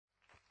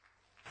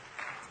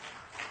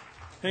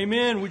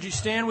Amen. Would you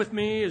stand with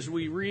me as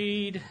we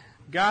read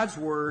God's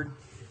Word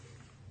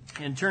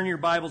and turn your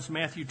Bibles to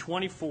Matthew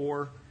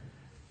 24,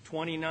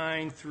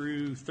 29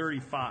 through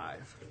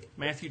 35.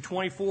 Matthew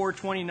 24,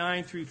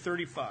 29 through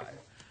 35.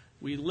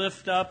 We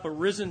lift up a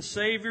risen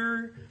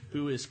Savior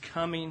who is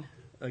coming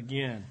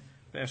again.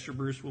 Pastor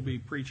Bruce will be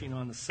preaching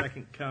on the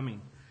second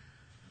coming.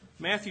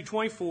 Matthew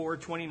 24,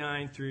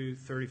 29 through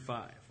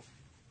 35.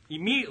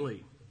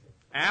 Immediately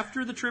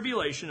after the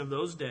tribulation of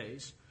those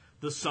days,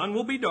 the sun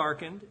will be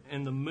darkened,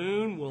 and the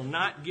moon will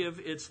not give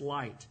its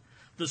light.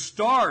 The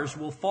stars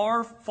will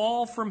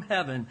fall from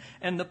heaven,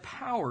 and the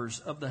powers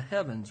of the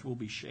heavens will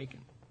be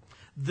shaken.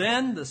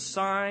 Then the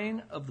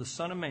sign of the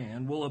Son of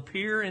Man will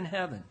appear in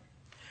heaven.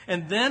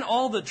 And then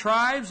all the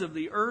tribes of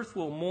the earth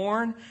will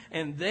mourn,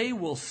 and they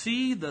will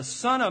see the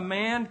Son of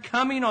Man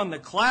coming on the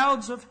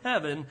clouds of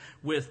heaven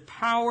with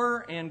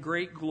power and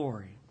great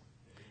glory.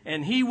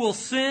 And he will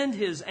send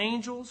his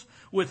angels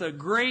with a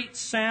great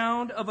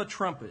sound of a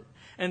trumpet,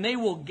 and they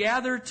will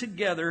gather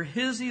together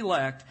his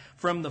elect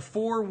from the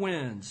four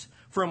winds,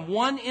 from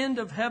one end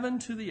of heaven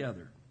to the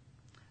other.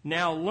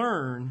 Now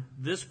learn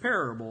this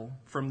parable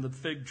from the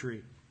fig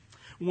tree.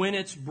 When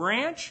its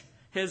branch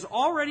has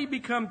already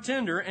become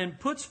tender and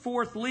puts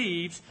forth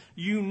leaves,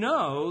 you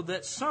know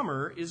that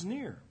summer is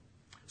near.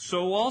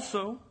 So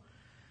also,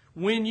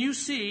 when you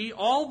see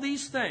all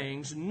these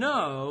things,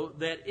 know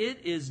that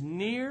it is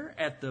near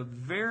at the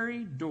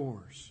very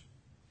doors.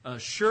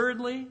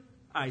 Assuredly,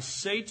 I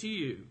say to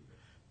you,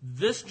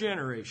 this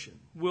generation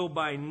will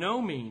by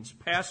no means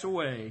pass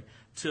away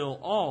till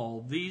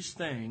all these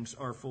things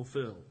are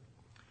fulfilled.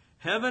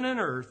 Heaven and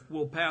earth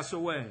will pass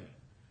away,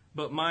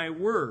 but my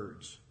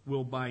words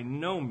will by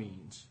no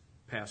means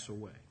pass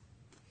away.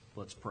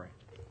 Let's pray.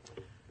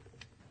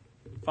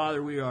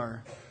 Father, we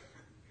are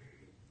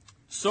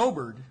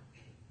sobered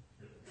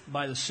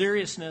by the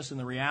seriousness and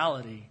the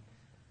reality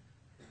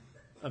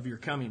of your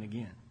coming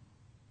again.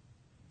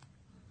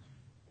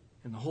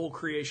 And the whole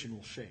creation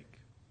will shake.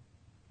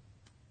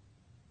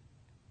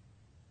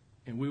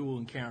 And we will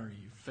encounter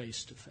you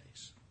face to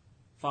face.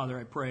 Father,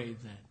 I pray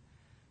that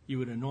you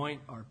would anoint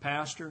our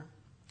pastor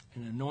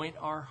and anoint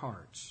our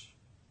hearts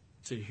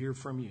to hear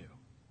from you.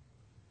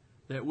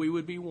 That we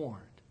would be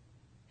warned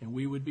and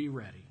we would be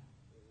ready.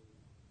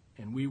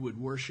 And we would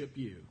worship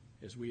you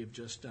as we have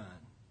just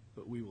done.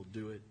 But we will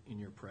do it in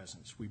your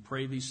presence. We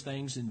pray these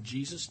things in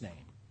Jesus'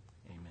 name.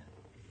 Amen.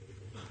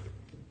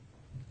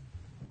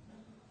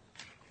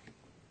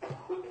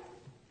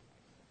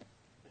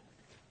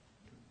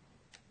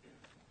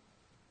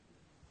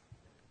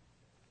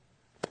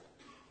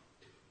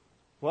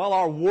 Well,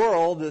 our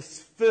world is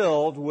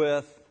filled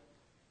with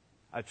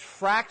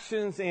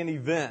attractions and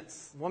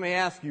events. Let me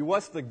ask you,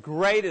 what's the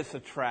greatest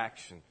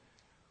attraction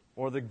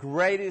or the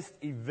greatest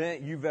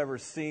event you've ever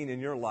seen in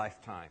your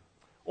lifetime?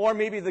 Or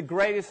maybe the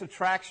greatest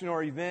attraction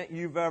or event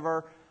you've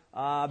ever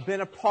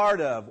been a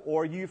part of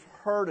or you've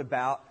heard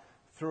about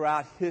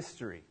throughout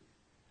history.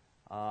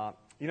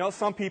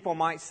 Some people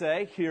might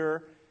say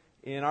here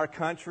in our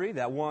country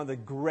that one of the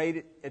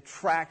great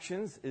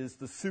attractions is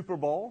the Super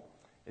Bowl.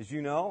 As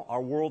you know,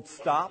 our world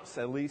stops,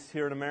 at least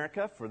here in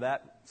America, for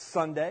that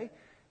Sunday,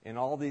 and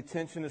all the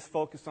attention is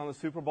focused on the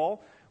Super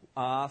Bowl.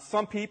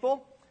 Some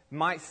people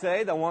might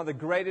say that one of the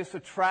greatest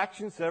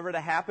attractions ever to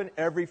happen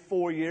every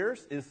 4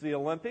 years is the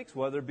Olympics,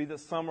 whether it be the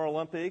Summer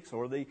Olympics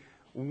or the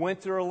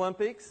Winter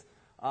Olympics.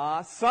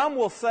 Some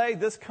will say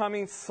this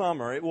coming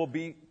summer it will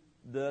be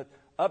the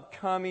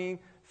upcoming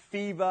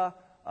FIBA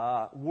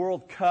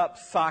World Cup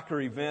soccer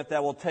event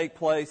that will take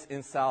place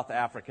in South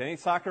Africa. Any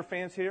soccer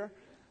fans here?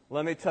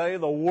 Let me tell you,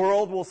 the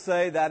world will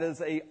say that is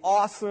an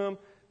awesome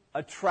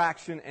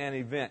attraction and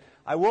event.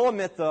 I will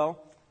admit, though,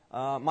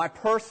 my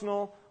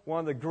personal, one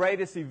of the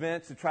greatest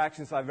events,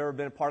 attractions I've ever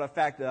been a part of, in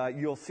fact,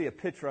 you'll see a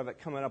picture of it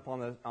coming up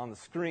on the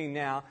screen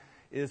now,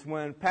 is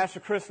when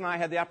Pastor Chris and I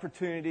had the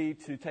opportunity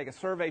to take a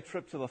survey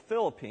trip to the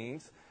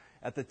Philippines.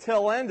 At the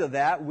tail end of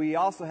that, we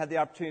also had the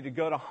opportunity to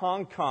go to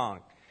Hong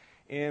Kong.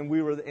 And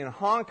we were in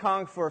Hong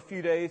Kong for a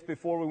few days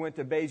before we went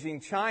to Beijing,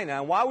 China.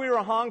 And while we were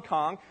in Hong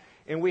Kong,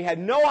 and we had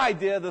no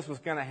idea this was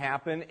going to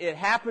happen, it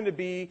happened to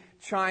be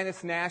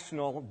China's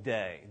National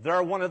Day.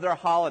 They're one of their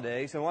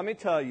holidays. And let me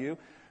tell you,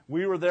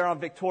 we were there on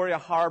Victoria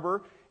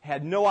Harbor,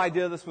 had no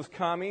idea this was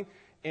coming,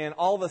 and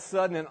all of a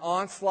sudden an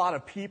onslaught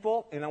of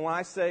people, and when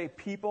I say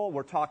people,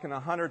 we're talking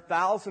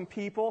 100,000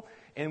 people,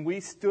 and we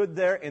stood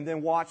there and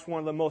then watched one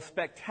of the most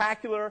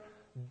spectacular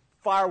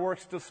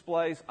fireworks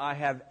displays I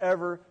have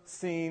ever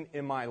seen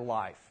in my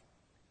life.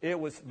 It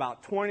was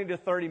about 20 to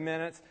 30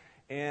 minutes,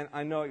 and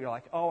I know you're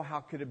like, oh,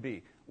 how could it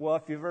be? Well,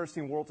 if you've ever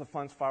seen Worlds of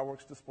Fun's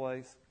fireworks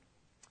displays,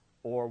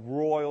 or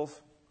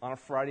Royals on a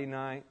Friday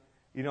night,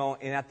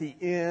 and at the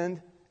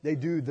end, they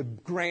do the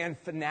grand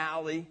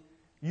finale.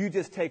 You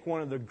just take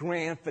one of the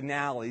grand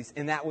finales,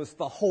 and that was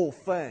the whole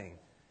thing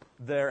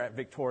there at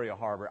Victoria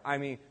Harbor. I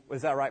mean,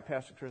 was that right,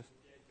 Pastor Chris?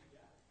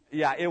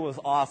 Yeah, it was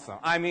awesome.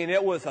 I mean,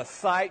 it was a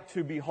sight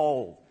to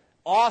behold.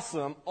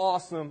 Awesome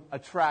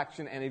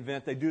attraction and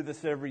event. They do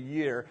this every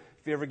year.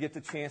 If you ever get the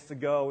chance to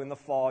go in the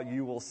fall,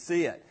 you will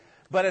see it.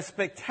 But as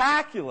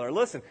spectacular,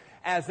 listen,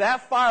 as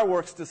that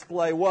fireworks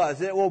display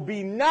was, it will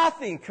be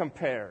nothing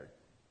compared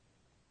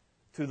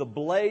to the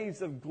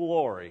blaze of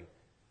glory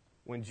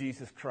when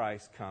Jesus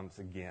Christ comes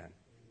again.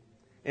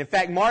 In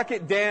fact, mark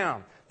it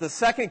down. The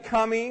second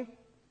coming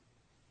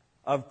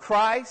of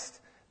Christ,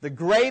 the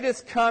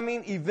greatest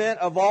coming event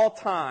of all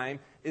time,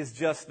 is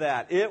just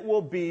that. It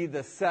will be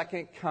the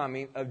second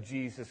coming of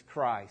Jesus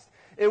Christ.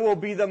 It will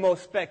be the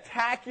most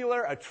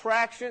spectacular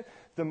attraction,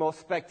 the most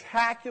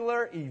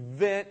spectacular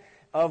event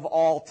of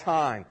all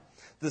time.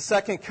 The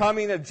second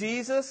coming of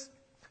Jesus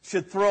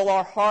should thrill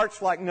our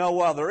hearts like no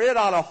other. It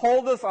ought to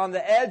hold us on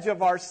the edge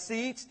of our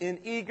seats in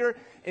eager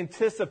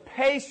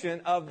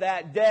anticipation of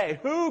that day.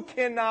 Who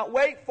cannot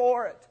wait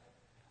for it?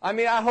 I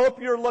mean, I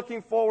hope you're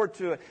looking forward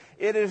to it.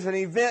 It is an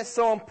event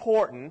so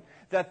important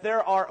that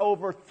there are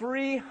over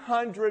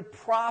 300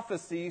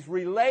 prophecies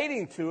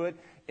relating to it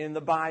in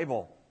the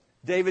Bible.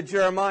 David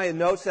Jeremiah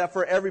notes that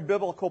for every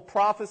biblical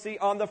prophecy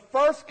on the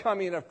first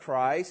coming of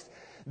Christ,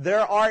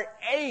 there are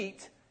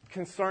 8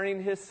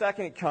 concerning His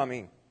second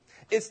coming.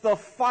 It's the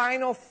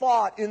final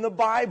thought in the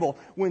Bible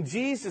when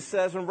Jesus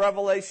says in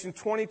Revelation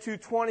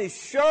 22:20,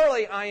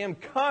 "Surely I am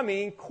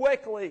coming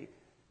quickly."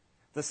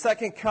 The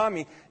second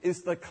coming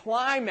is the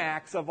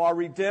climax of our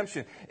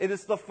redemption. It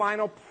is the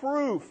final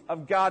proof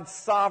of God's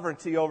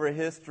sovereignty over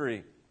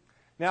history.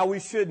 Now, we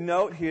should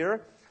note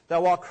here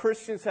that while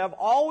Christians have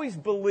always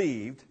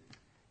believed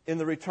in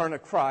the return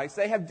of Christ,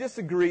 they have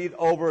disagreed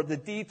over the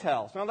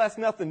details. Now, that's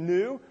nothing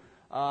new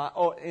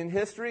in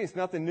history. It's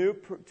nothing new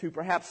to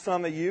perhaps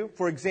some of you.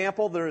 For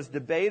example, there is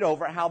debate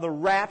over how the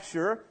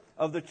rapture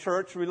of the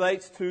church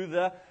relates to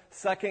the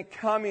second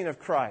coming of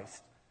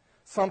Christ.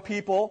 Some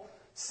people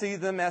see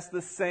them as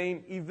the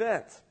same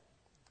event.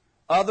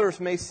 Others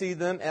may see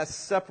them as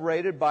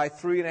separated by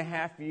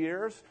 3.5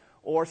 years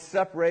or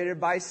separated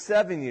by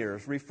 7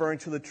 years, referring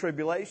to the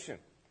tribulation.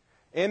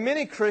 And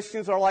many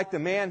Christians are like the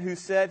man who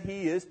said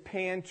he is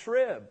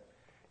pan-trib,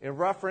 in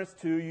reference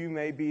to you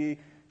may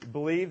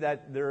believe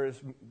that there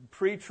is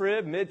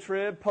pre-trib,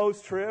 mid-trib,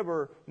 post-trib,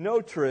 or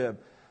no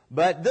trib.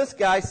 But this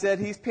guy said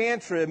he's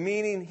pan-trib,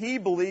 meaning he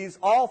believes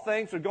all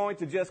things are going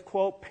to just,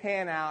 quote,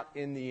 pan out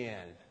in the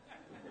end.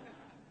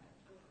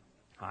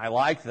 I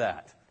like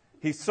that.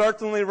 He's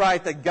certainly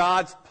right that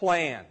God's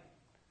plan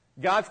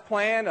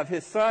of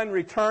His Son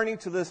returning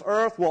to this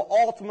earth will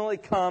ultimately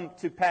come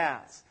to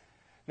pass.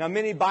 Now,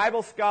 many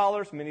Bible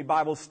scholars, many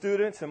Bible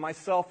students, and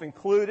myself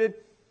included,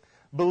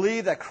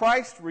 believe that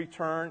Christ's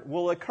return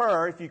will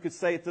occur, if you could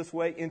say it this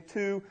way, in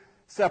 2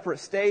 separate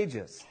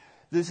stages.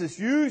 This is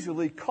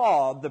usually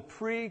called the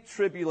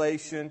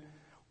pre-tribulation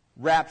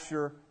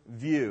rapture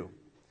view.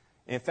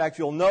 In fact,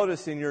 you'll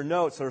notice in your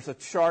notes there's a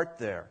chart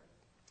there.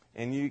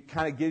 And it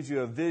kind of gives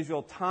you a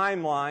visual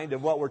timeline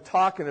of what we're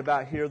talking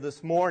about here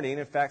this morning,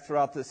 in fact,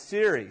 throughout this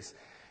series.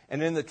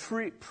 And in the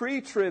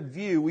pre-trib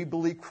view, we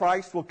believe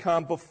Christ will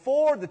come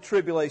before the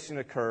tribulation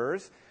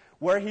occurs,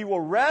 where He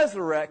will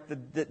resurrect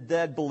the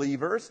dead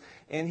believers,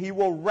 and He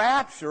will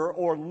rapture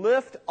or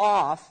lift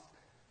off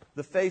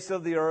the face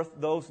of the earth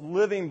those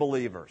living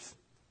believers.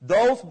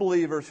 Those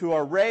believers who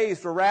are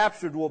raised or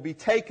raptured will be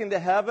taken to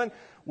heaven,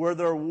 where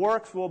their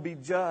works will be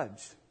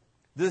judged.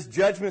 This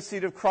judgment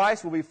seat of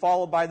Christ will be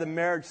followed by the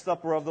marriage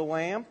supper of the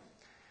Lamb.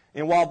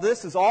 And while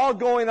this is all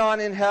going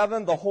on in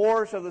heaven, the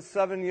horrors of the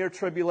 7-year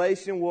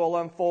tribulation will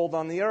unfold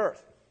on the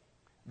earth.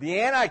 The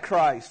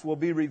Antichrist will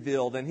be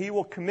revealed, and he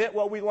will commit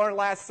what we learned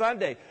last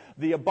Sunday,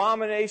 the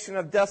abomination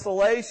of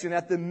desolation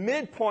at the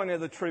midpoint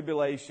of the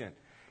tribulation,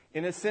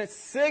 in a sense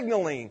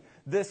signaling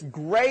this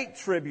great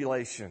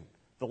tribulation,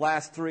 the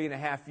last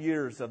 3.5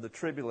 years of the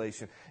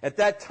tribulation. At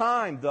that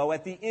time, though,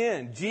 at the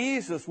end,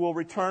 Jesus will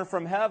return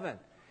from heaven,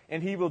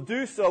 and He will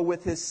do so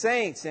with His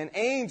saints and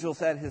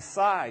angels at His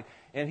side,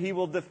 and He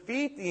will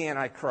defeat the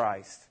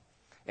Antichrist,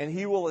 and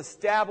He will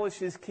establish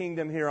His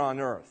kingdom here on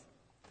earth.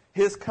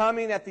 His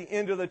coming at the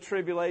end of the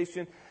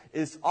tribulation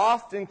is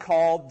often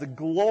called the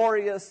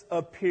glorious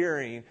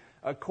appearing,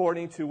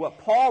 according to what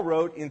Paul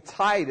wrote in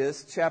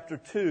Titus chapter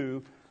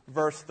 2,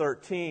 verse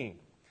 13.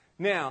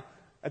 Now,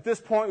 at this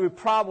point, we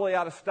probably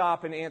ought to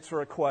stop and answer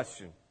a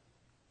question.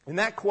 And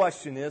that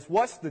question is,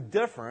 what's the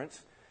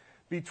difference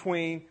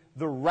between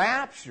the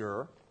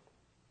rapture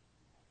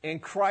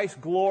and Christ's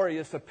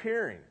glorious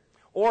appearing?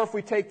 Or if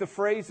we take the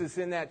phrases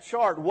in that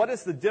chart, what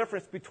is the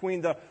difference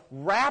between the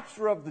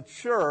rapture of the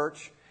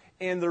church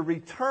and the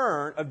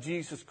return of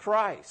Jesus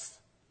Christ?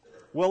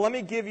 Well, let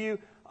me give you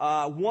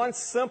one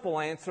simple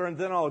answer, and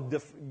then I'll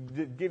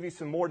give you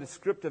some more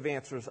descriptive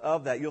answers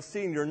of that. You'll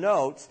see in your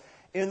notes,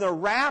 in the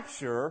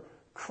rapture,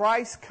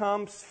 Christ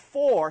comes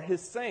for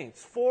His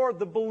saints, for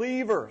the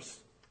believers.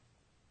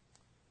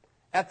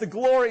 At the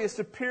glorious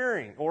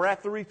appearing, or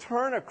at the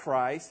return of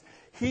Christ,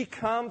 He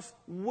comes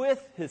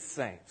with His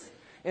saints.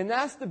 And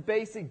that's the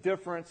basic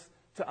difference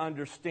to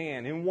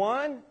understand. In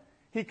one,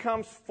 He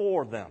comes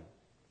for them.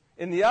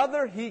 In the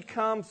other, He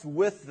comes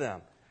with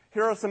them.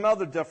 Here are some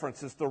other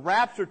differences. The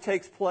rapture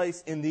takes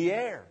place in the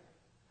air.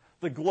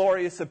 The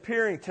glorious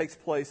appearing takes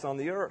place on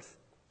the earth.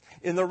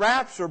 In the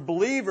rapture,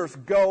 believers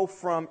go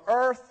from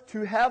earth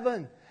to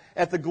heaven.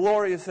 At the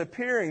glorious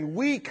appearing,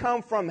 we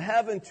come from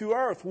heaven to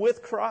earth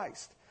with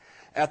Christ.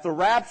 At the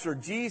rapture,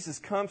 Jesus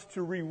comes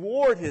to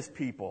reward His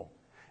people.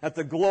 At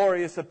the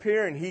glorious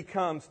appearing, He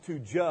comes to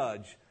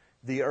judge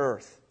the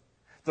earth.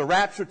 The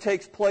rapture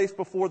takes place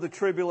before the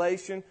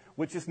tribulation,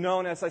 which is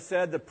known, as I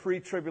said, the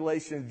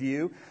pre-tribulation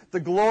view. The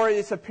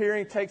glorious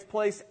appearing takes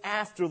place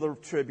after the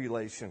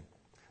tribulation.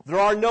 There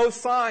are no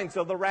signs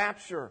of the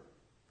rapture.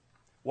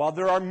 While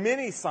there are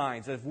many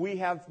signs, as we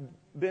have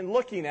been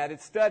looking at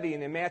it,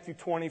 studying in Matthew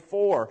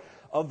 24,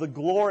 of the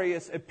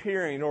glorious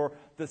appearing, or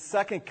the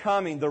second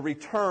coming, the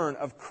return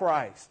of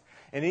Christ.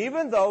 And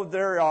even though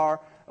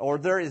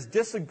there is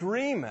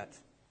disagreement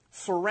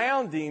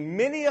surrounding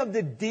many of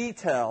the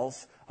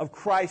details of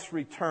Christ's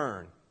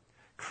return,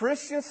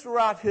 Christians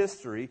throughout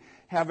history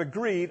have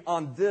agreed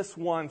on this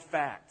one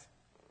fact: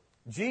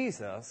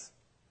 Jesus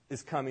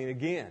is coming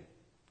again.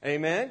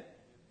 Amen?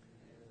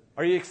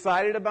 Are you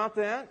excited about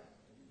that?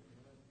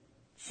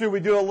 Should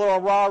we do a little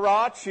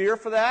rah-rah cheer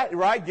for that?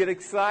 Right? Get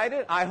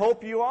excited? I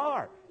hope you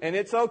are. And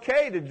it's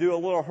okay to do a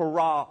little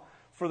hurrah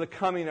for the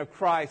coming of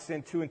Christ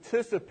and to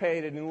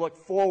anticipate it and look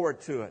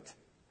forward to it.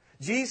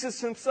 Jesus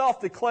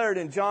Himself declared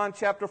in John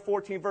chapter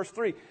 14, verse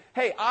 3,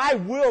 "Hey, I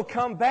will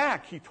come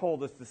back," He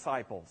told His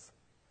disciples.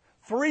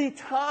 3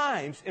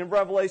 times in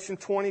Revelation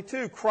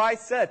 22,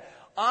 Christ said,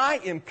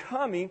 "I am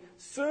coming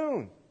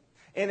soon."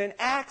 And in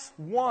Acts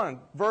 1,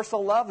 verse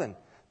 11,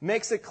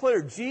 makes it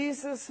clear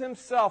Jesus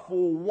Himself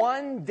will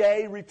one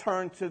day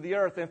return to the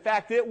earth. In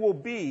fact, it will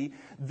be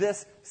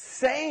this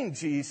same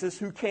Jesus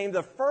who came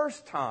the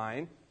first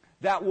time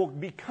that will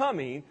be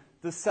coming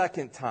the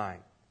second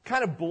time.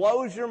 Kind of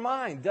blows your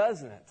mind,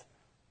 doesn't it?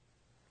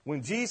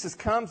 When Jesus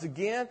comes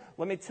again,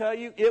 let me tell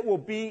you, it will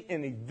be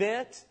an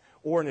event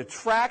or an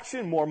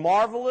attraction more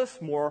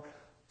marvelous, more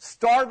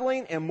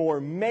startling, and more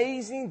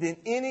amazing than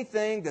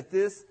anything that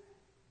this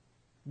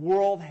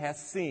world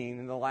has seen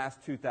in the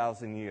last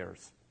 2,000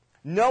 years.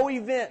 No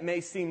event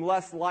may seem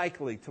less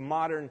likely to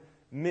modern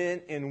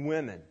men and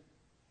women,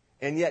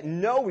 and yet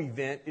no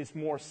event is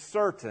more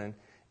certain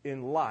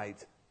in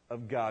light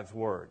of God's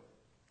Word.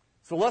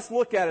 So let's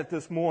look at it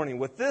this morning.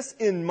 With this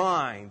in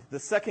mind, the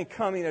second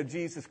coming of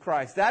Jesus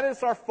Christ, that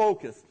is our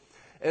focus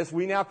as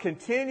we now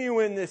continue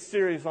in this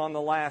series on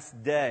the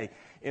last day.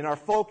 And our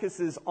focus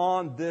is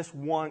on this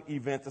one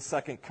event, the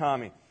second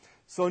coming.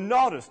 So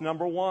notice,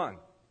 number 1,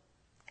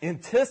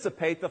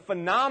 anticipate the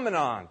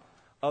phenomenon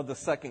of the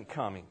second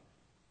coming.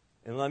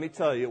 And let me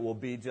tell you, it will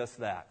be just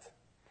that.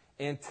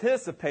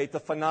 Anticipate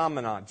the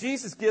phenomenon.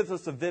 Jesus gives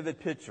us a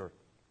vivid picture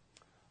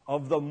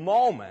of the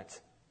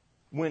moment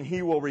when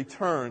He will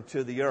return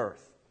to the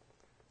earth.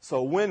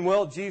 So when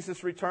will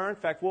Jesus return? In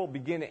fact, we'll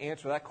begin to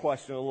answer that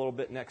question a little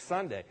bit next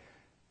Sunday.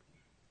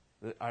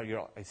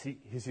 Is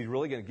he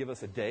really going to give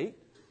us a date?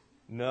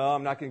 No,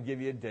 I'm not going to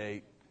give you a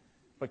date.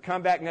 But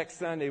come back next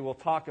Sunday, we'll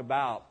talk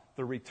about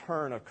the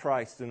return of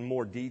Christ in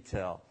more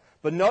detail.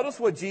 But notice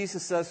what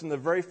Jesus says in the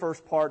very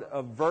first part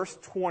of verse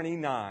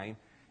 29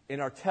 in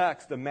our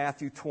text of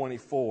Matthew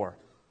 24.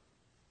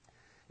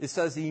 It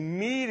says,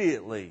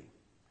 "Immediately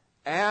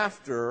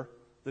after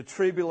the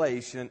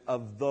tribulation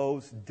of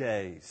those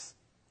days."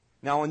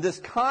 Now, in this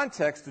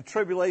context, the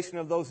tribulation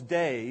of those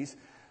days,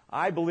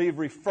 I believe,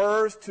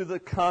 refers to the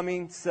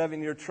coming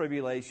 7-year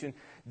tribulation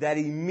that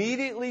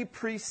immediately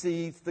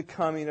precedes the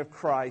coming of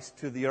Christ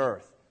to the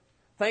earth.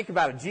 Think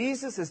about it.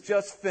 Jesus has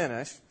just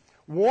finished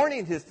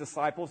warning His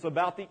disciples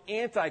about the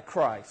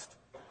Antichrist,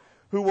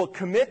 who will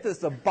commit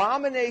this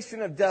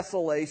abomination of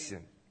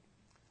desolation,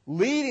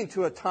 leading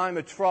to a time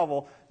of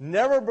trouble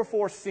never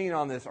before seen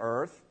on this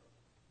earth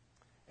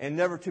and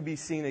never to be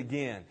seen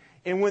again.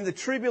 And when the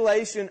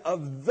tribulation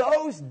of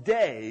those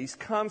days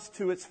comes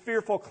to its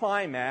fearful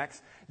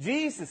climax,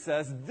 Jesus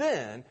says,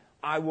 "Then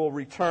I will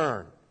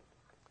return."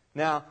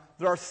 Now,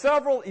 there are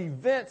several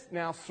events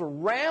now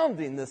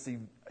surrounding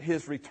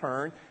His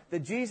return that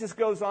Jesus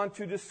goes on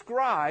to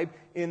describe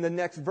in the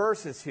next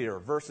verses here,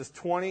 verses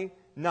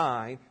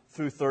 29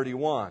 through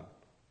 31.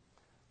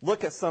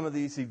 Look at some of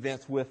these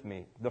events with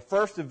me. The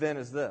first event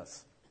is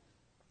this: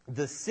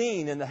 the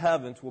scene in the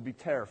heavens will be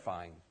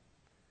terrifying.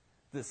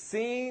 The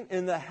scene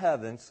in the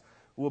heavens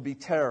will be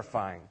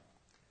terrifying.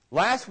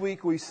 Last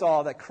week we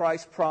saw that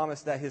Christ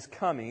promised that His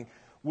coming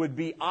would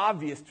be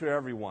obvious to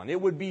everyone. It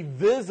would be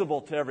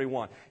visible to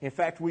everyone. In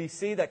fact, we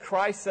see that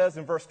Christ says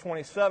in verse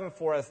 27,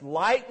 "For as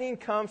lightning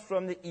comes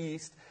from the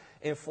east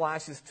and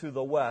flashes to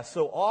the west,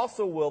 so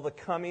also will the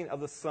coming of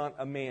the Son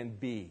of Man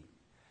be."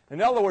 In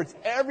other words,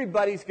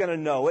 everybody's going to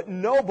know it.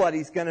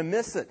 Nobody's going to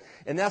miss it.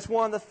 And that's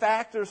one of the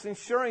factors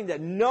ensuring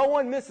that no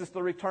one misses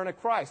the return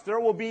of Christ. There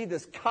will be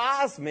this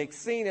cosmic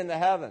scene in the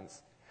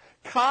heavens.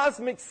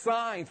 Cosmic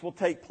signs will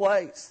take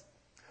place.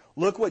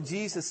 Look what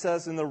Jesus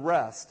says in the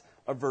rest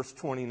of verse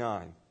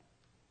 29.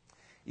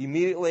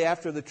 "Immediately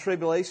after the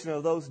tribulation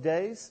of those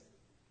days,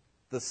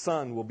 the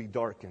sun will be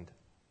darkened,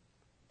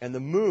 and the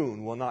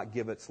moon will not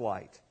give its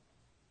light.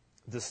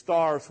 The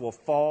stars will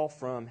fall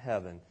from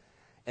heaven,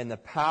 and the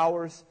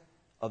powers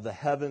of the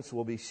heavens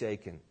will be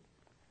shaken.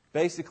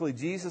 Basically,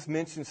 Jesus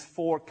mentions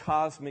 4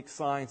 cosmic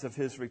signs of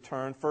his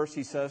return. First,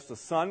 he says the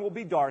sun will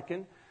be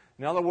darkened.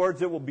 In other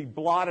words, it will be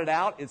blotted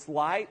out, its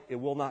light. It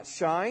will not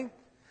shine.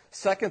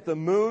 Second, the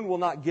moon will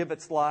not give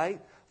its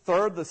light.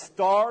 Third, the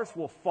stars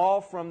will fall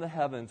from the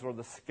heavens or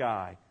the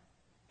sky.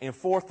 And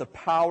fourth, the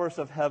powers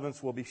of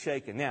heavens will be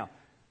shaken. Now,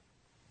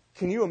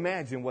 can you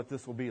imagine what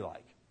this will be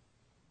like?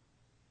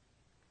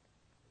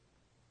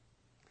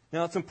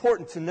 Now, it's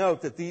important to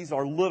note that these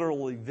are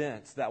literal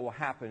events that will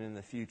happen in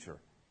the future.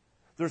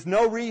 There's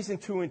no reason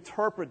to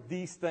interpret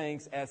these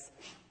things as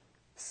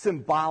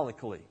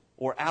symbolically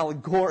or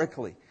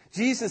allegorically.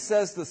 Jesus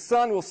says the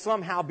sun will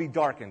somehow be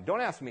darkened.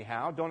 Don't ask me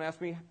how. Don't ask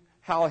me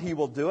how he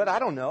will do it. I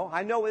don't know.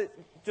 I know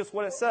just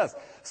what it says.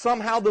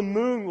 Somehow the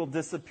moon will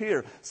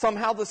disappear.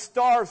 Somehow the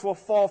stars will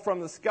fall from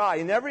the sky.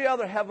 And every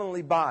other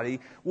heavenly body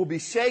will be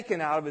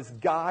shaken out of its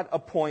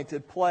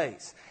God-appointed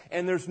place.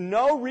 And there's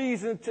no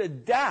reason to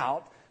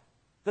doubt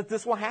that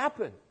this will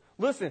happen.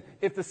 Listen,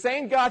 if the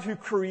same God who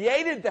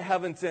created the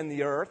heavens and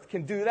the earth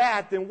can do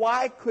that, then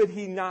why could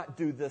he not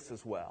do this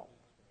as well?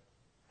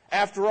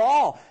 After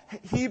all,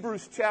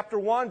 Hebrews chapter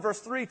 1 verse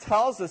 3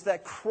 tells us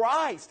that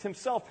Christ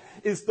himself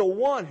is the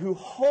one who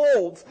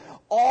holds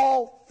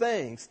all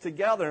things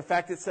together. In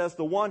fact, it says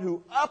the one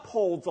who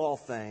upholds all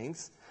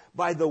things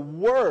by the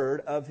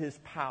word of his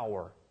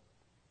power.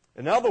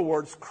 In other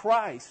words,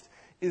 Christ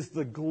is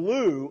the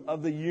glue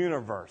of the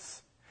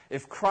universe.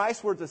 If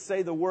Christ were to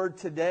say the word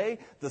today,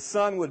 the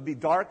sun would be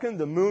darkened,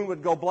 the moon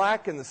would go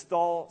black, and the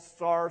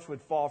stars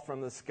would fall from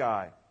the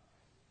sky.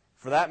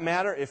 For that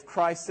matter, if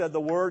Christ said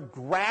the word,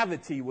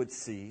 gravity would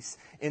cease,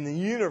 and the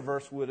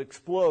universe would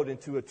explode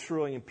into 1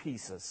 trillion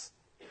pieces.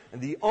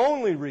 And the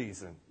only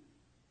reason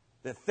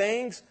that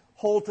things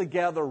hold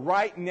together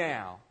right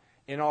now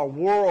in our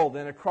world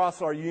and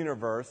across our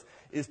universe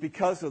is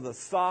because of the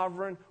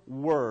sovereign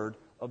word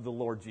of the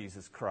Lord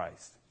Jesus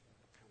Christ.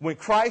 When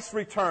Christ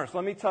returns,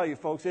 let me tell you,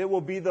 folks, it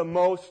will be the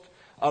most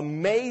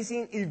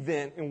amazing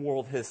event in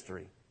world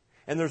history.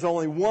 And there's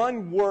only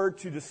one word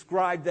to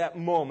describe that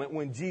moment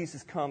when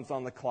Jesus comes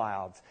on the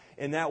clouds,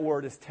 and that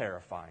word is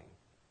terrifying.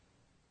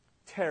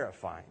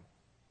 Terrifying.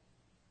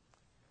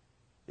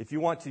 If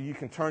you want to, you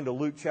can turn to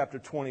Luke chapter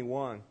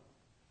 21.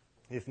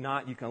 If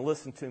not, you can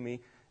listen to me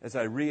as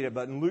I read it.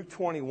 But in Luke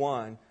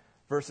 21,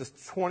 verses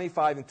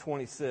 25 and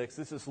 26,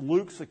 this is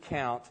Luke's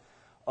account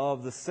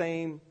of the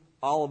same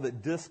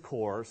Olivet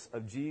discourse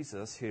of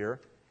Jesus here.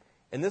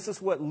 And this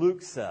is what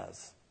Luke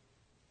says.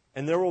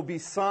 And there will be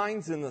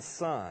signs in the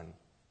sun,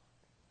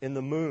 in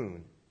the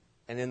moon,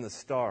 and in the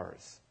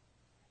stars.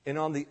 And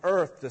on the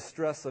earth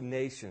distress of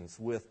nations,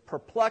 with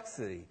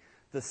perplexity,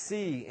 the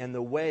sea and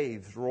the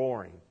waves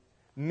roaring.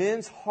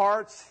 Men's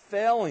hearts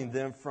failing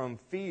them from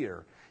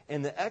fear,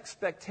 and the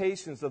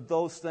expectations of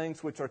those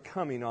things which are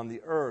coming on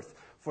the earth.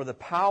 For the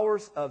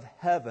powers of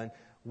heaven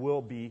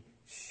will be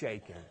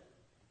shaken.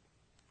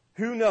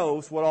 Who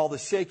knows what all the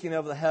shaking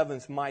of the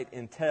heavens might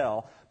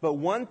entail, but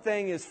one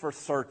thing is for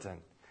certain.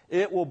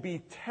 It will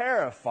be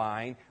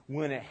terrifying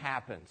when it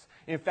happens.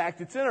 In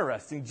fact, it's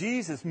interesting.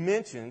 Jesus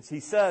mentions, he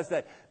says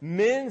that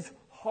men's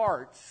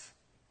hearts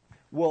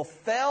will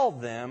fail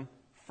them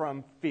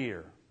from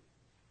fear.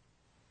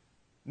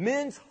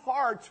 Men's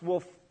hearts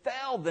will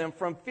fail them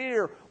from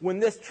fear when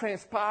this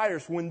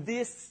transpires, when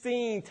this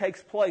scene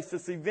takes place,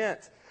 this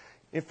event.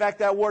 In fact,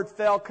 that word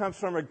fail comes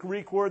from a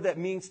Greek word that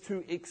means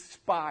to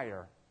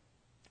expire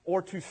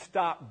or to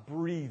stop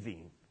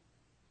breathing.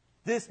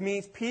 This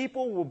means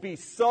people will be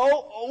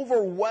so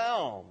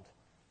overwhelmed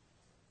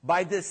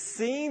by this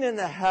scene in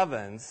the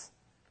heavens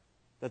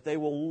that they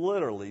will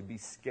literally be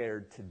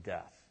scared to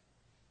death.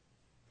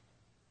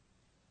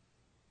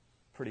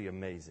 Pretty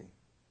amazing.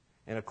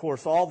 And of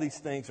course, all these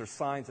things are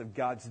signs of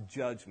God's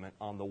judgment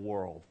on the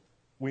world.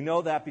 We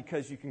know that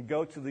because you can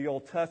go to the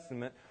Old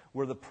Testament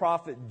where the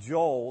prophet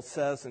Joel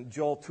says in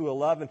Joel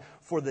 2:11,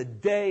 for the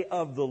day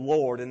of the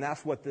Lord, and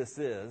that's what this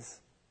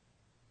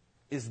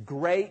is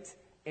great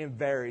and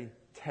very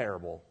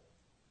terrible.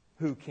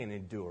 Who can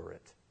endure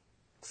it?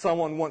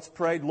 Someone once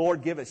prayed,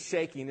 Lord, give us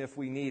shaking if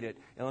we need it.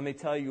 And let me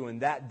tell you, in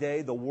that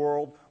day, the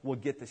world will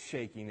get the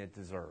shaking it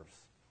deserves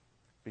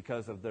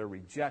because of their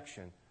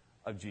rejection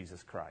of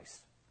Jesus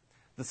Christ.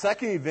 The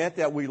second event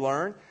that we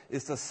learn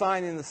is the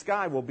sign in the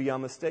sky will be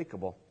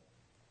unmistakable.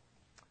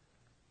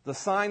 The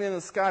sign in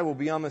the sky will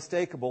be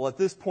unmistakable. At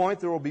this point,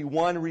 there will be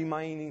one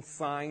remaining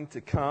sign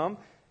to come,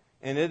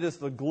 and it is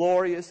the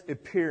glorious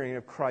appearing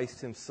of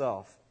Christ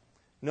himself.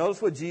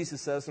 Notice what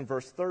Jesus says in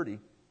verse 30.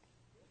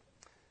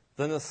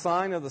 Then the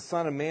sign of the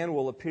Son of Man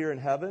will appear in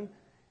heaven,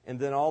 and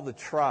then all the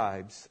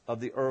tribes of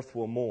the earth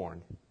will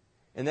mourn.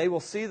 And they will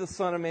see the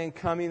Son of Man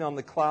coming on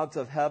the clouds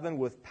of heaven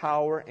with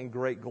power and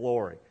great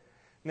glory.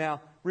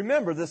 Now,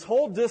 remember, this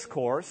whole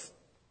discourse,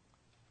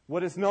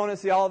 what is known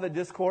as the Olivet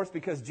Discourse,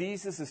 because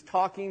Jesus is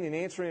talking and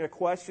answering a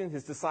question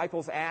his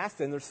disciples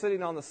asked, and they're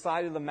sitting on the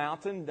side of the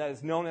mountain that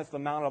is known as the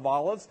Mount of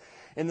Olives.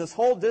 And this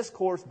whole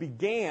discourse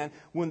began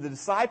when the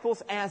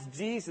disciples asked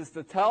Jesus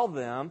to tell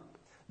them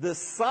the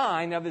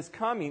sign of his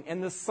coming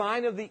and the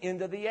sign of the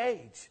end of the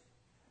age.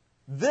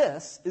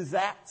 This is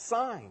that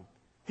sign.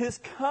 His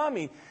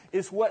coming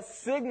is what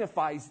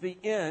signifies the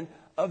end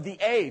of the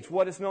age,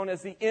 what is known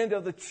as the end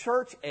of the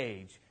church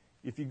age.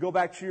 If you go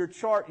back to your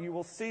chart, you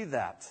will see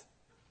that.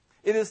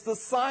 It is the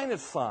sign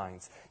of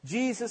signs.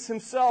 Jesus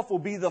himself will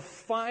be the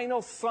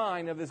final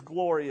sign of his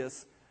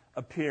glorious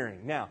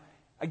appearing. Now,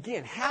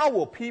 again, how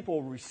will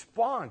people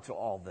respond to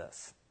all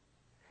this?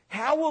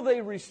 How will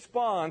they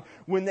respond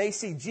when they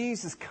see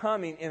Jesus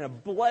coming in a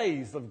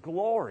blaze of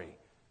glory?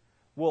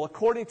 Well,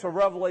 according to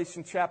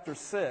Revelation chapter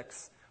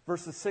 6,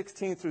 verses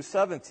 16 through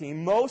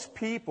 17, most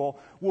people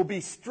will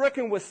be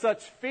stricken with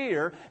such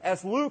fear,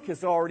 as Luke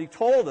has already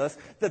told us,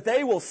 that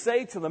they will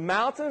say to the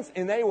mountains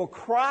and they will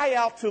cry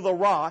out to the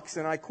rocks,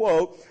 and I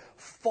quote,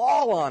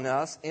 "Fall on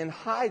us and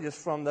hide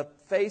us from the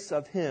face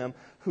of him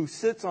who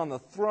sits on the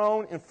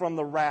throne and from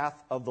the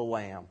wrath of the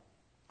Lamb.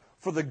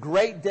 For the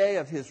great day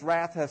of his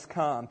wrath has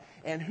come,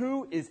 and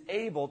who is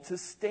able to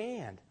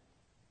stand?"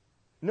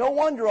 No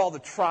wonder all the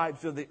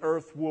tribes of the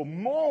earth will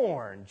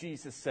mourn,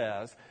 Jesus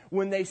says,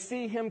 when they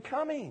see him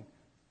coming.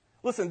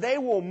 Listen, they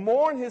will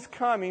mourn his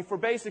coming for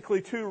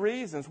basically two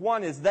reasons.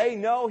 One is they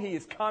know he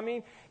is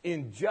coming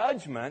in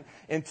judgment.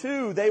 And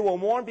two, they will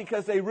mourn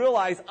because they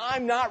realize,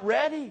 I'm not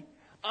ready.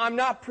 I'm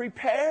not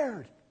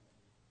prepared.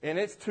 And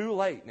it's too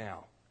late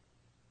now.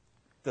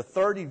 The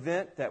third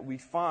event that we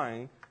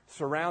find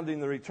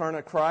surrounding the return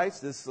of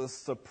Christ is the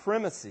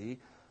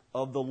supremacy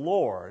of the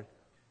Lord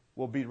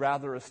will be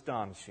rather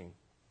astonishing.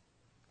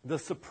 The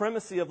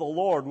supremacy of the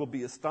Lord will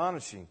be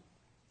astonishing.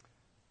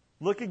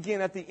 Look again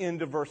at the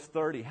end of verse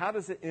 30. How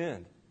does it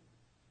end?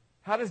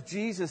 How does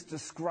Jesus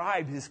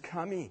describe his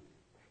coming?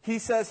 He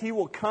says he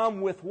will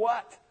come with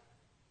what?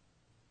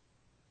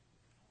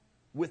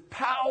 With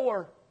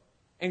power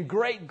and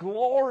great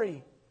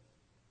glory.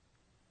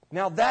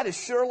 Now that is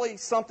surely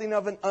something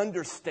of an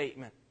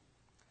understatement.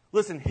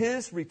 Listen,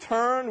 his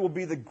return will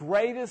be the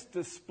greatest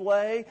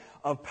display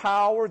of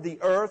power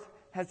the earth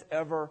has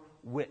ever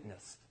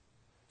witnessed.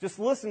 Just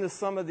listen to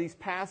some of these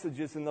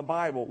passages in the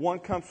Bible. One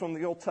comes from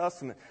the Old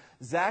Testament.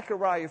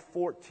 Zechariah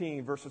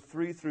 14, verses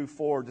 3 through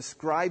 4,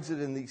 describes it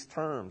in these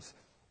terms.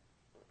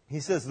 He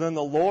says, "Then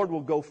the Lord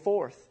will go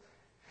forth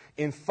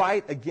and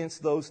fight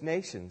against those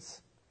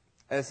nations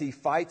as he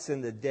fights in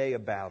the day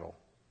of battle.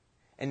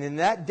 And in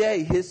that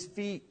day his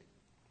feet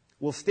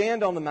will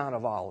stand on the Mount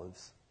of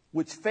Olives,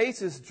 which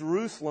faces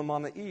Jerusalem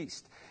on the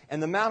east.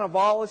 And the Mount of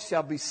Olives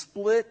shall be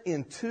split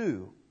in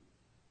two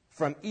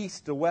from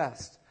east to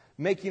west,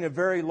 making a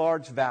very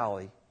large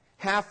valley.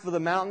 Half of the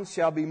mountain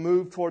shall be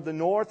moved toward the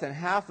north and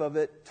half of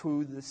it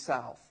to the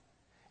south."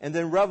 And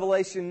then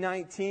Revelation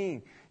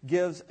 19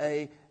 gives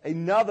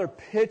another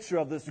picture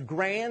of this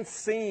grand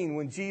scene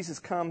when Jesus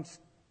comes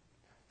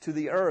to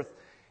the earth.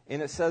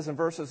 And it says in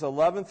verses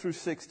 11 through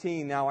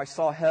 16, "Now I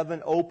saw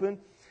heaven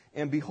open,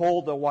 and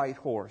behold a white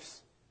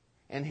horse.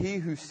 And he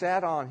who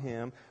sat on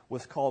him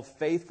was called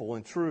Faithful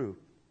and True.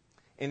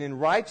 And in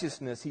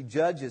righteousness he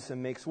judges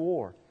and makes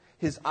war.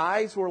 His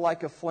eyes were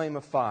like a flame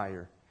of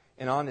fire,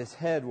 and on his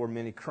head were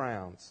many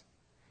crowns.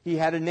 He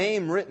had a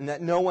name written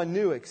that no one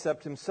knew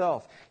except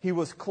himself. He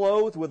was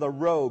clothed with a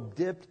robe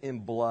dipped in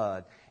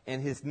blood,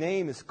 and his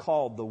name is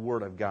called the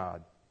Word of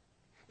God.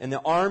 And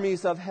the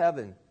armies of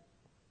heaven,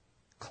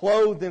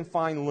 clothed in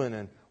fine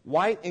linen,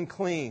 white and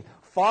clean,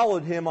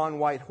 followed him on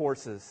white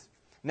horses.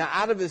 Now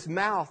out of his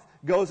mouth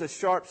goes a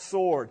sharp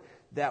sword,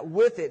 that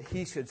with it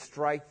he should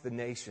strike the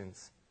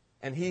nations.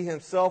 And he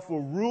himself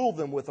will rule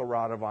them with a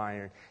rod of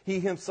iron. He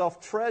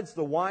himself treads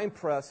the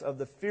winepress of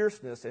the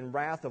fierceness and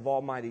wrath of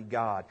Almighty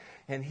God.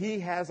 And he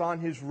has on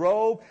his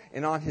robe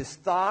and on his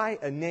thigh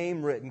a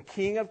name written,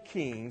 King of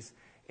Kings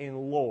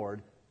and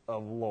Lord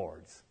of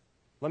Lords."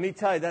 Let me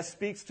tell you, that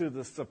speaks to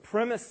the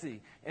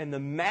supremacy and the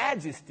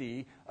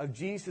majesty of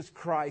Jesus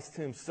Christ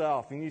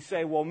himself. And you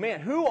say, well, man,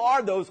 who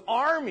are those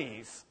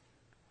armies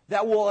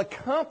that will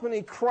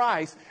accompany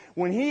Christ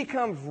when he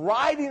comes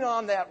riding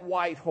on that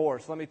white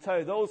horse? Let me tell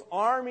you, those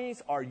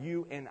armies are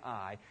you and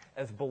I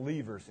as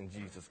believers in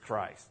Jesus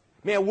Christ.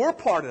 Man, we're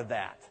part of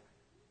that.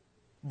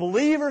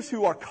 Believers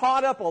who are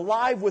caught up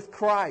alive with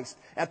Christ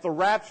at the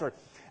rapture,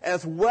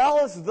 as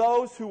well as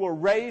those who are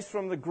raised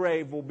from the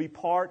grave, will be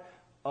part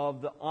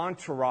of the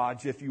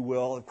entourage, if you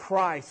will, of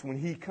Christ when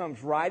he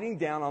comes riding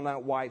down on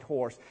that white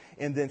horse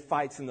and then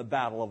fights in the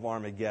battle of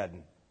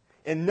Armageddon.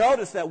 And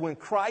notice that when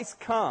Christ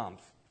comes,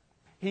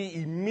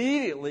 he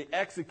immediately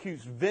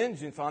executes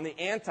vengeance on the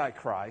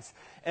Antichrist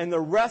and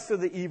the rest of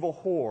the evil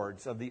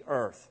hordes of the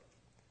earth.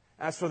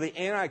 As for the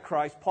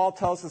Antichrist, Paul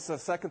tells us in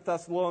 2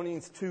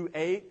 Thessalonians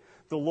 2:8,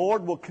 the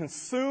Lord will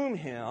consume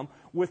him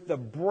with the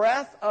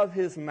breath of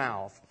his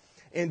mouth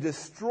and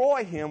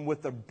destroy him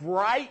with the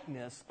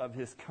brightness of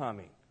his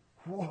coming.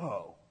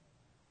 Whoa.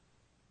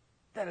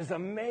 That is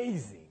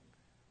amazing.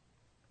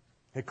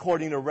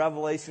 According to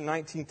Revelation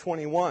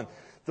 19:21,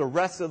 the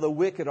rest of the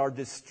wicked are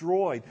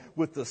destroyed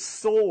with the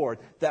sword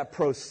that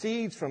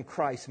proceeds from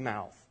Christ's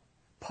mouth,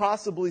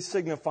 possibly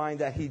signifying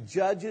that he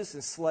judges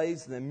and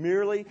slays them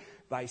merely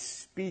by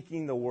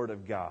speaking the word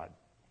of God.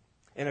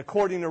 And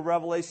according to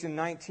Revelation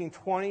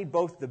 19:20,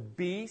 both the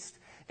beast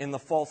and the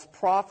false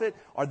prophet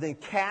are then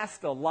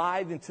cast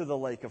alive into the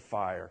lake of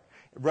fire.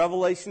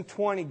 Revelation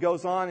 20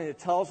 goes on and it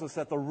tells us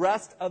that the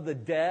rest of the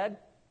dead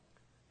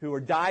who are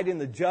died in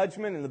the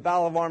judgment in the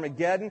battle of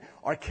Armageddon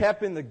are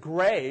kept in the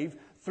grave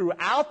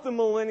throughout the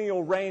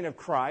millennial reign of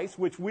Christ,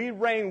 which we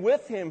reign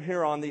with him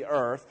here on the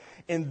earth.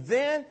 And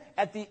then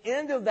at the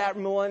end of that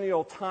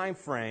millennial time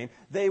frame,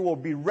 they will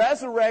be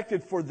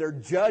resurrected for their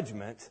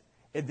judgment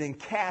and then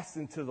cast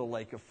into the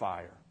lake of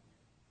fire.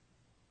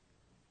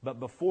 But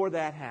before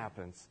that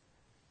happens,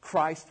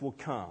 Christ will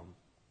come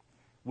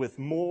with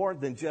more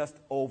than just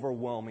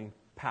overwhelming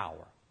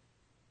power.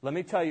 Let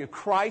me tell you,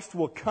 Christ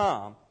will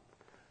come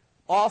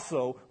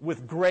also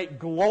with great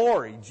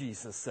glory,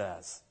 Jesus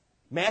says.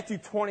 Matthew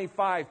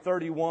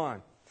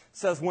 25:31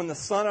 says, when the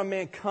Son of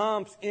Man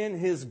comes in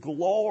his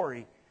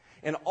glory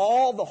and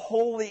all the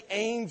holy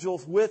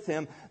angels with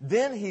him,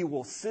 then he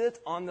will sit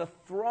on the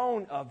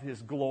throne of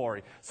his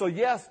glory. So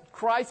yes,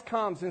 Christ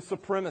comes in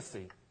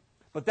supremacy.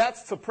 But that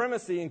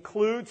supremacy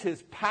includes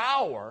his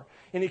power,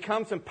 and he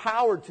comes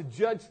empowered to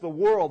judge the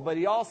world, but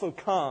he also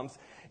comes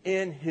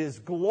in his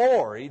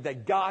glory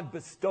that God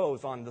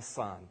bestows on the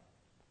Son.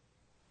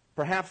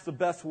 Perhaps the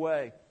best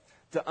way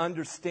to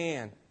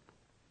understand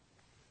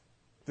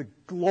the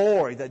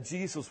glory that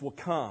Jesus will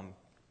come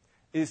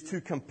is to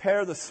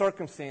compare the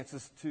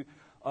circumstances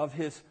of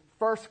his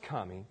first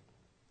coming,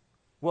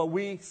 what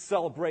we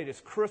celebrate as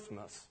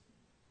Christmas,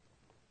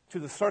 to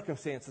the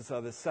circumstances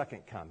of his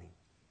second coming.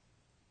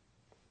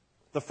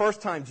 The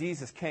first time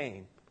Jesus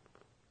came,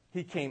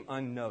 he came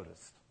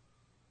unnoticed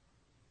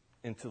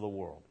into the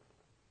world.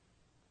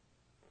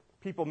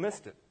 People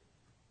missed it.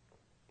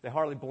 They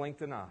hardly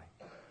blinked an eye,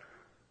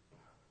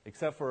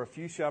 except for a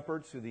few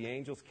shepherds who the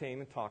angels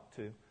came and talked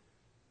to,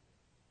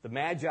 the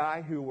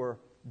magi who were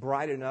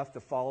bright enough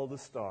to follow the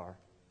star.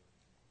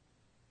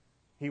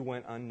 He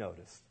went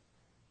unnoticed.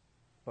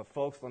 But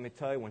folks, let me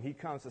tell you, when he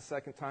comes the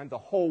second time, the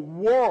whole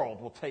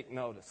world will take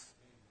notice.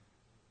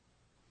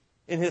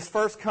 In his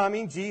first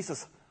coming,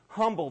 Jesus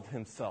humbled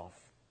himself,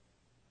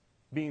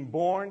 being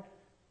born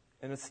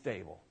in a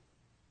stable,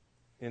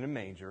 in a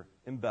manger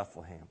in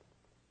Bethlehem.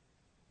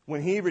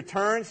 When he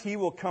returns, he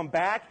will come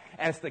back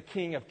as the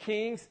King of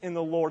Kings and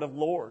the Lord of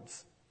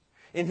Lords.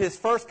 In his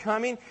first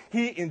coming,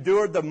 he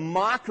endured the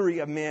mockery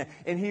of men,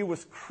 and he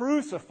was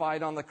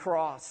crucified on the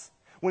cross.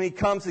 When he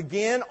comes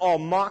again, all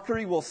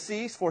mockery will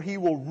cease, for he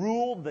will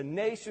rule the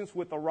nations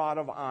with a rod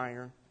of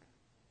iron.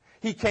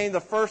 He came the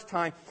first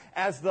time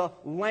as the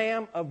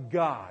Lamb of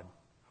God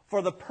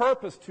for the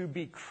purpose to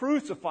be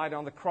crucified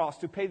on the cross,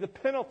 to pay the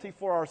penalty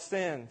for our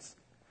sins.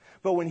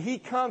 But when he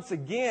comes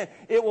again,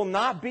 it will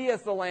not be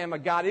as the Lamb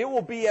of God. It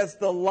will be as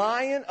the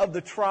Lion of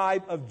the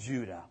tribe of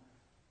Judah.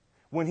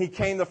 When he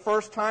came the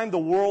first time, the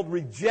world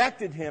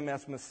rejected him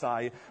as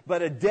Messiah.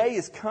 But a day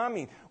is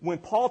coming when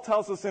Paul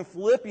tells us in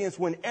Philippians,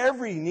 when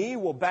every knee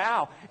will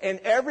bow and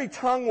every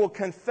tongue will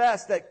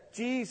confess that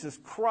Jesus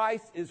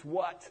Christ is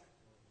what?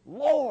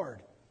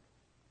 Lord.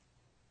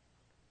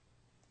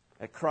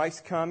 At Christ's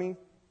coming,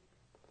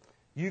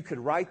 you could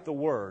write the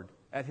word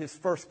at his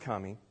first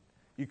coming.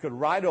 You could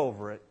write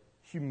over it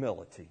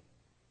humility.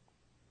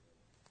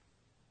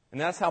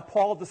 And that's how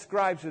Paul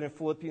describes it in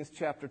Philippians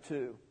chapter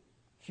 2.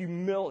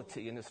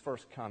 Humility in his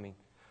first coming.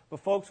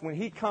 But folks, when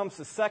he comes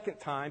the second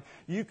time,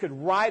 you could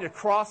write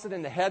across it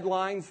in the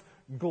headlines,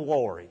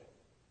 glory.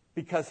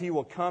 Because he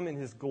will come in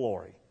his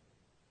glory.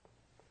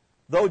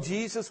 Though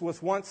Jesus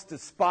was once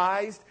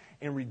despised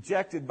and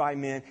rejected by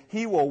men,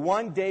 he will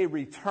one day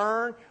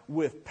return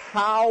with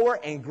power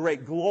and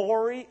great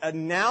glory,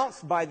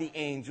 announced by the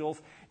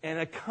angels and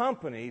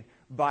accompanied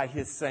by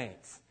his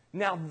saints.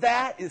 Now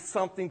that is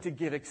something to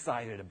get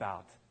excited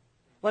about.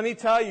 Let me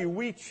tell you,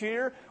 we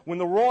cheer when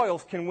the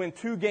Royals can win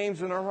 2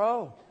 games in a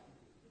row.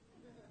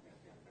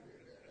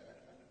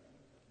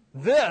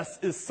 This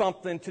is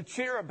something to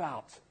cheer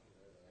about.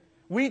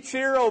 We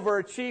cheer over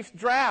a Chiefs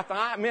draft.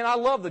 I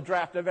love the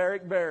draft of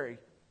Eric Berry.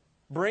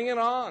 Bring it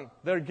on.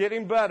 They're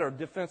getting better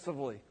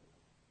defensively.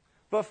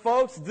 But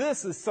folks,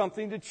 this is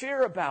something to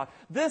cheer about.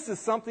 This is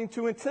something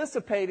to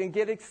anticipate and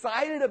get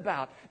excited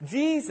about.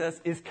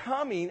 Jesus is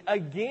coming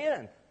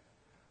again.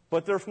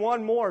 But there's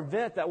one more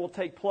event that will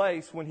take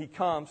place when he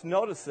comes.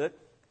 Notice it.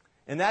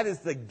 And that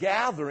is the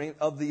gathering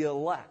of the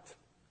elect.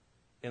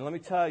 And let me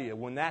tell you,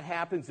 when that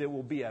happens, it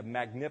will be a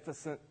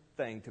magnificent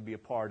thing to be a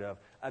part of.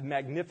 A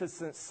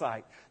magnificent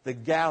sight. The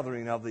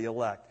gathering of the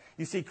elect.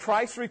 You see,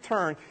 Christ's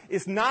return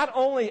is not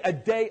only a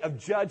day of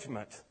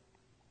judgment.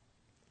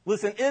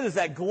 Listen, it is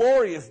that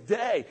glorious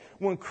day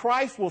when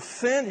Christ will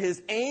send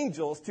his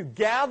angels to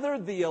gather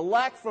the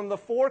elect from the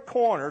 4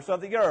 corners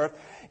of the earth,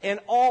 and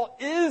all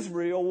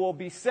Israel will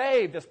be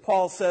saved, as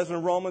Paul says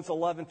in Romans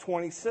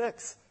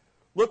 11:26.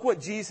 Look what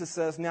Jesus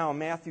says now in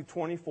Matthew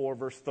 24,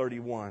 verse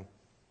 31.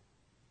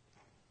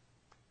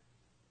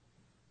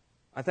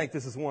 I think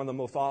this is one of the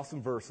most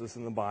awesome verses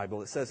in the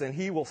Bible. It says, and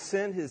he will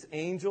send his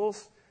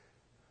angels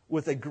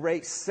with a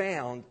great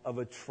sound of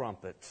a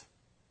trumpet.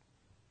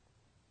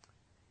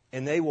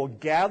 And they will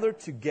gather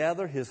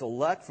together his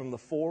elect from the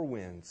 4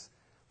 winds,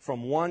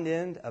 from one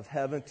end of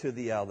heaven to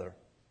the other.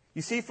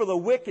 You see, for the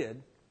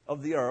wicked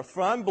of the earth,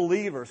 for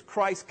unbelievers,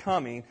 Christ's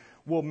coming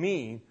will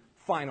mean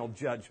final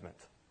judgment.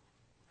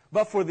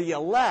 But for the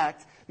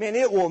elect, man,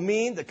 it will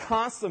mean the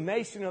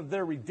consummation of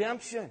their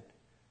redemption.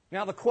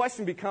 Now the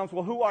question becomes,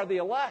 well, who are the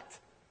elect?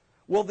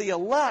 Well, the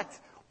elect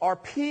are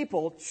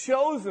people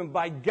chosen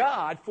by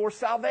God for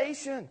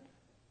salvation.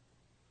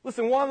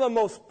 Listen, one of the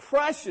most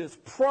precious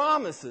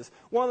promises,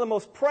 one of the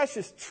most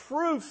precious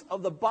truths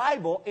of the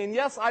Bible, and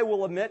yes, I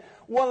will admit,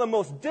 one of the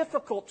most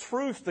difficult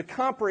truths to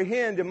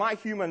comprehend in my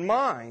human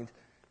mind,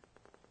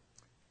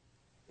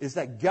 is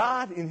that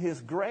God in His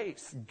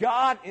grace,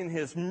 God in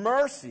His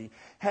mercy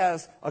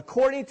has,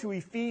 according to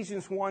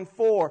Ephesians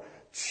 1:4,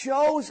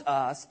 chose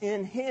us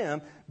in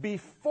Him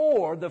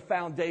before the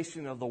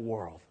foundation of the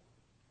world.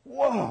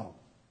 Whoa!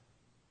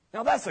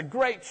 Now that's a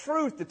great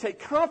truth to take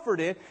comfort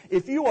in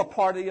if you are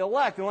part of the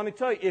elect. And let me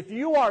tell you, if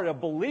you are a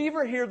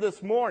believer here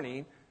this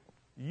morning,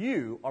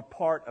 you are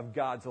part of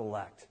God's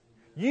elect.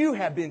 You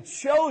have been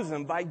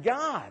chosen by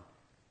God.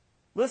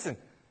 Listen,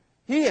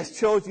 He has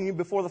chosen you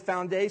before the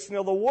foundation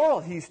of the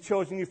world. He's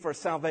chosen you for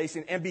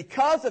salvation. And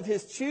because of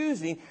His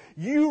choosing,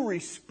 you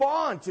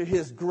respond to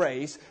His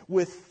grace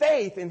with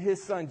faith in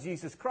His Son,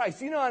 Jesus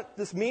Christ. You know what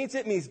this means?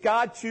 It means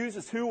God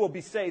chooses who will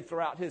be saved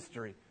throughout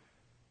history.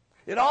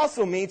 It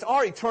also means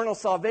our eternal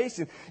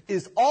salvation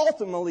is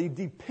ultimately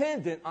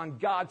dependent on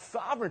God's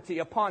sovereignty,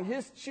 upon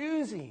His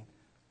choosing.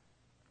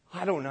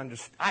 I don't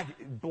understand.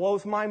 It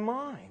blows my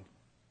mind.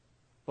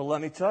 But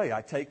let me tell you,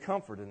 I take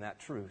comfort in that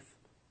truth.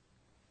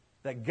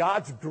 That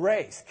God's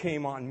grace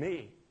came on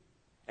me.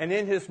 And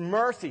in His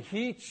mercy,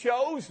 He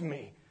chose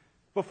me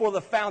before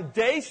the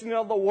foundation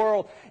of the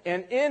world.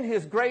 And in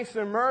His grace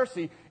and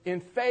mercy, in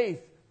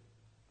faith,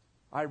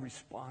 I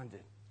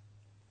responded.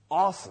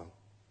 Awesome.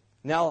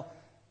 Now,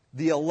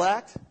 the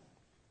elect,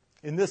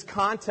 in this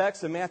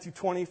context of Matthew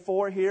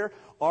 24 here,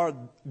 are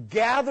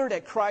gathered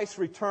at Christ's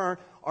return,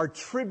 are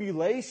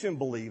tribulation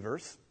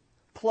believers,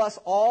 plus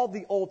all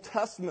the Old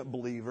Testament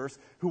believers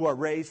who are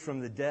raised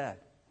from the dead.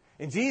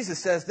 And Jesus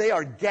says they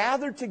are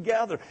gathered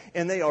together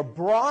and they are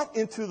brought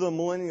into the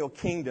millennial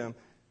kingdom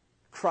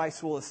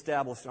Christ will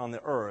establish on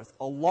the earth,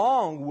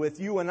 along with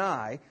you and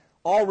I,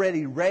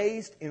 already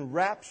raised and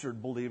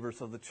raptured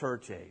believers of the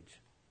church age.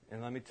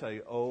 And let me tell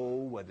you,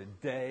 oh, what a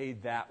day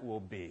that will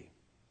be.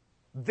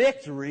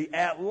 Victory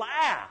at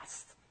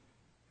last.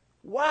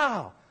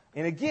 Wow.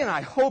 And again, I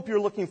hope you're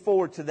looking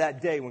forward to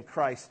that day when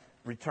Christ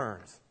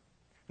returns.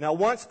 Now,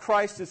 once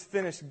Christ is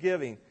finished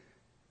giving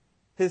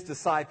His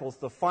disciples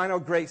the final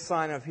great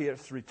sign of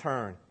His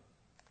return,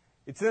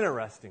 it's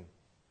interesting.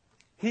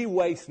 He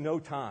wastes no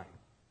time.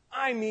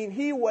 I mean,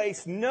 He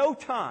wastes no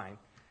time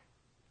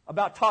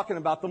about talking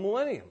about the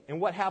millennium and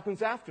what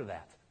happens after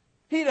that.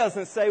 He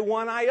doesn't say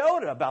one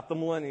iota about the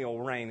millennial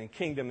reign and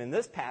kingdom in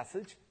this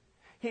passage.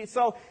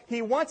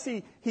 Once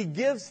he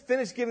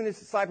finished giving His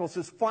disciples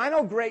His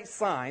final great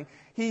sign,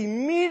 He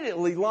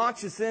immediately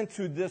launches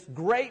into this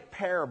great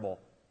parable,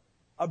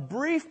 a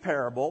brief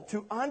parable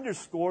to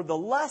underscore the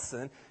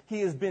lesson He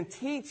has been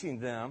teaching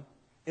them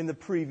in the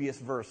previous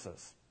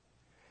verses.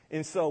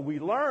 And so we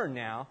learn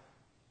now,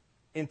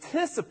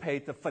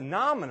 anticipate the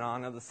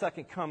phenomenon of the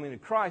second coming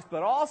of Christ,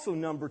 but also,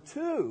 number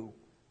two,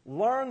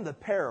 learn the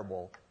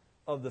parable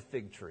of the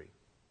fig tree.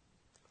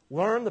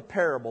 Learn the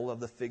parable of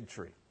the fig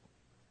tree.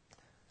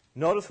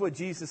 Notice what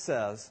Jesus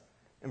says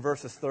in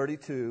verses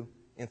 32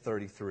 and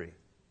 33.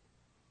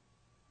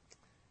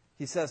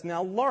 He says,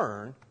 now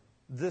learn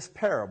this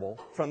parable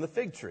from the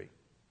fig tree.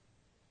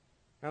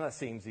 Now that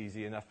seems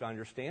easy enough to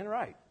understand,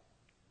 right?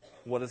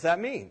 What does that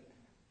mean?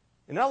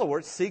 In other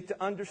words, seek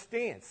to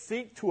understand.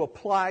 Seek to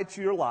apply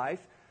to your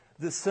life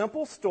this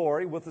simple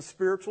story with the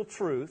spiritual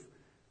truth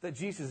that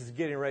Jesus is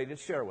getting ready to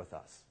share with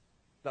us.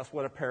 That's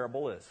what a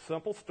parable is.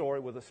 Simple story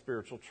with a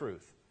spiritual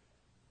truth.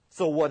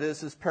 So what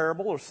is this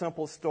parable or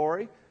simple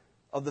story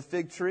of the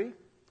fig tree?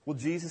 Well,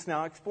 Jesus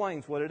now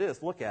explains what it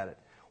is. Look at it.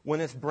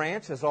 When its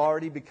branch has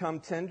already become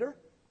tender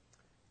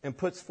and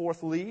puts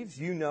forth leaves,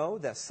 you know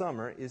that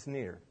summer is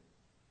near.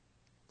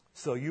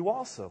 So you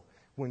also,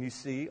 when you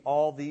see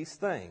all these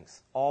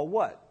things, all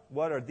what?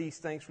 What are these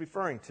things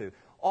referring to?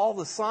 All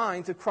the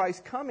signs of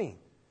Christ's coming.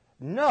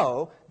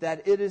 Know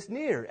that it is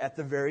near at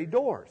the very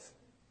doors.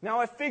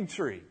 Now a fig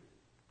tree.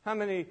 How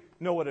many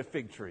know what a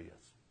fig tree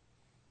is?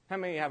 How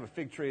many have a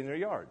fig tree in their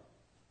yard?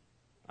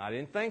 I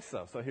didn't think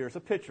so. So here's a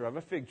picture of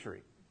a fig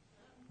tree.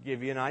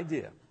 Give you an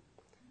idea.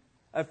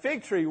 A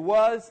fig tree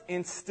was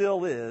and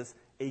still is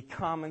a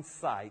common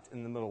sight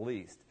in the Middle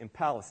East, in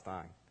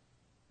Palestine.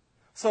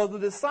 So the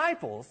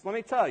disciples, let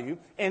me tell you,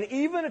 and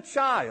even a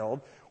child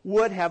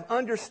would have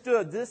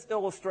understood this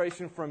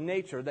illustration from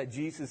nature that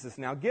Jesus is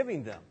now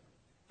giving them.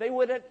 They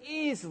would have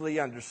easily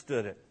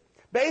understood it.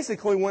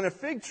 Basically, when a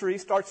fig tree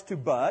starts to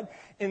bud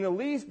and the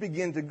leaves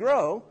begin to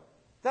grow,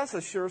 that's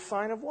a sure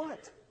sign of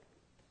what?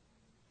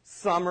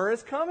 Summer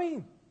is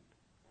coming.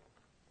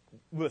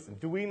 Listen,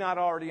 do we not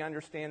already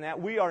understand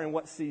that? We are in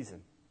what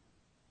season?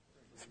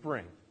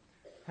 Spring.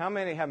 How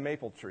many have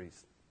maple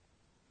trees?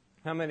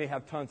 How many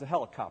have tons of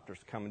helicopters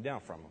coming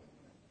down from them?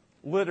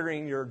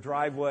 Littering your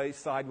driveway,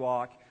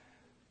 sidewalk,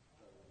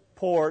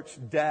 porch,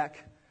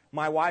 deck.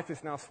 My wife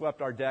has now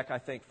swept our deck, I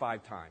think,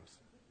 5 times.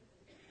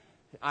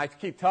 I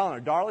keep telling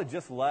her,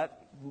 Darla,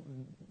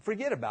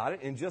 forget about it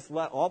and just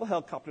let all the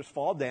helicopters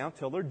fall down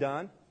till they're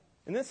done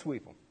and then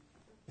sweep them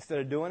instead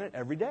of doing it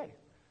every day.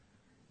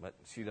 But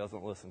she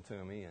doesn't listen to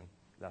me, and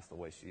that's the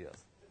way she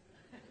is.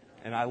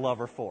 And I love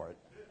her for it.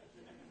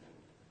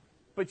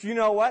 But you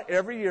know what?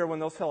 Every year when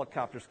those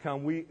helicopters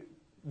come,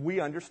 we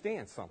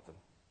understand something.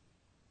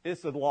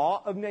 It's the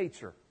law of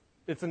nature.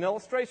 It's an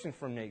illustration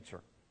from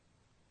nature.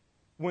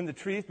 When the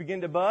trees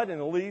begin to bud and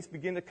the leaves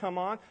begin to come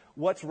on,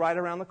 what's right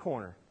around the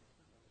corner?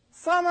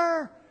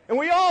 Summer! And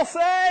we all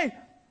say,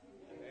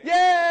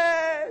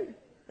 yay!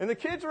 And the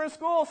kids are in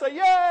school say,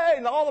 yay!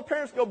 And all the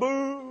parents go,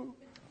 boo!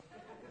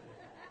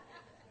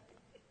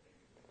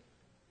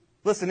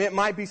 Listen, it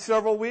might be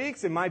several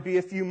weeks, it might be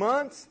a few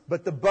months,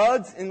 but the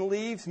buds and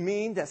leaves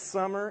mean that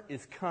summer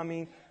is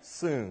coming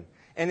soon.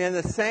 And in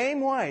the same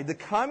way, the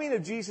coming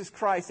of Jesus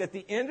Christ at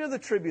the end of the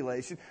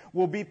tribulation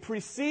will be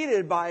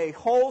preceded by a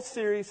whole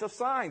series of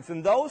signs.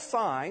 And those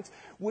signs,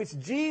 which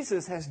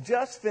Jesus has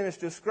just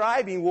finished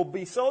describing, will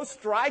be so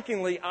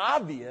strikingly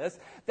obvious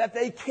that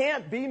they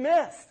can't be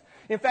missed.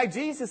 In fact,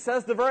 Jesus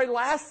says the very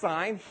last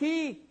sign,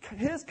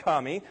 His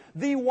coming,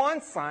 the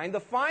one sign,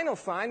 the final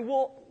sign,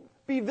 will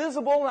be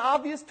visible and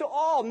obvious to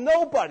all.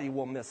 Nobody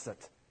will miss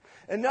it.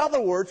 In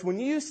other words, when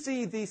you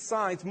see these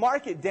signs,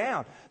 mark it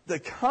down. The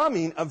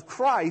coming of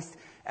Christ,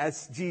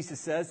 as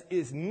Jesus says,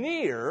 is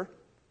near,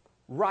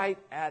 right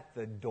at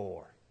the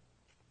door.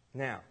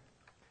 Now,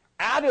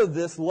 out of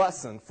this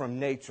lesson from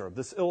nature,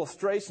 this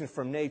illustration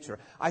from nature,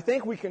 I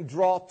think we can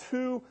draw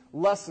 2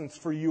 lessons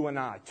for you and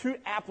I, 2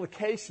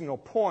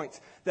 applicational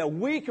points that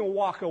we can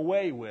walk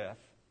away with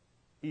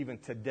even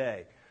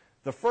today.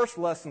 The first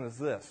lesson is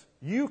this: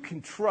 you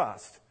can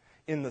trust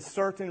in the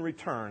certain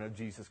return of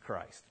Jesus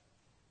Christ.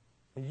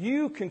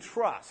 You can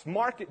trust.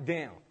 Mark it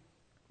down.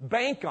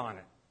 Bank on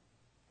it.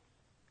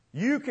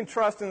 You can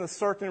trust in the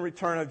certain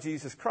return of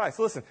Jesus Christ.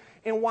 Listen,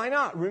 and why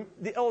not?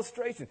 The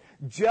illustration.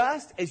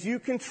 Just as you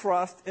can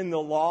trust in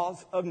the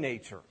laws of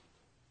nature.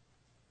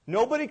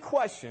 Nobody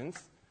questions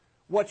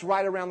what's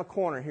right around the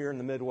corner here in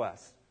the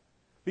Midwest.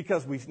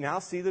 Because we now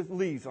see the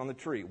leaves on the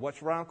tree.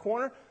 What's around the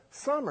corner?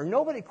 Summer.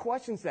 Nobody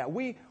questions that.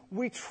 We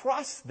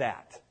trust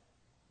that.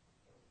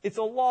 It's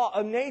a law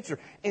of nature.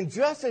 And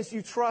just as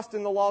you trust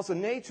in the laws of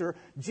nature,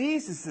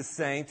 Jesus is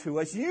saying to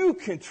us, you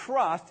can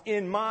trust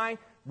in my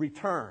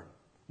return.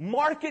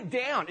 Mark it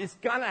down. It's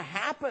going to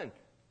happen.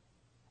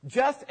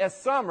 Just as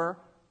summer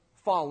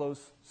follows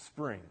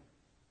spring.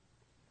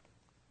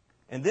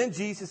 And then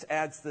Jesus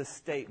adds this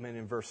statement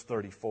in verse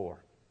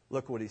 34.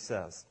 Look what he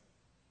says.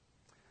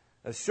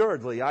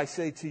 Assuredly, I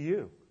say to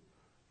you,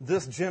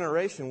 this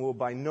generation will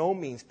by no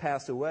means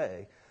pass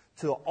away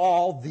till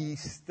all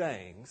these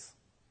things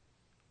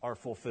are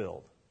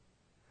fulfilled.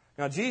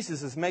 Now,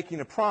 Jesus is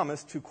making a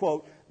promise to,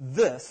 quote,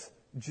 this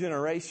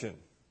generation.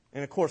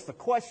 And, of course, the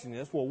question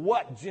is, well,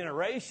 what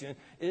generation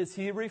is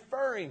he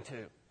referring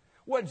to?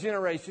 What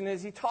generation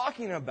is he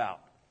talking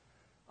about?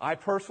 I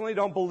personally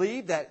don't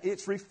believe that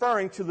it's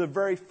referring to the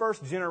very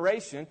first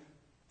generation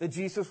that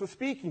Jesus was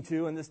speaking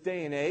to in this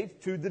day and age,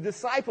 to the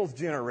disciples'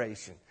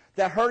 generation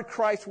that heard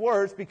Christ's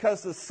words,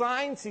 because the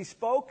signs he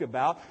spoke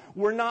about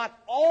were not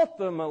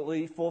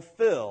ultimately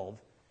fulfilled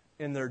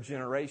in their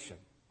generation,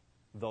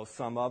 though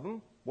some of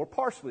them were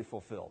partially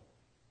fulfilled.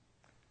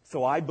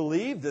 So I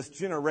believe this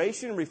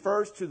generation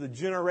refers to the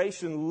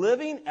generation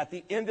living at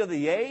the end of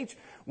the age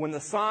when the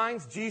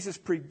signs Jesus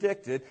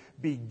predicted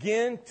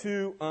begin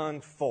to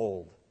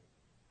unfold.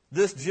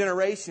 This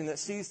generation that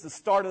sees the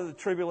start of the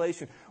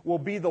tribulation will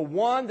be the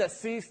one that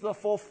sees the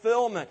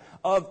fulfillment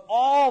of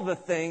all the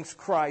things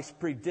Christ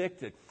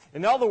predicted.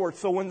 In other words,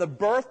 so when the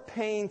birth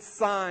pain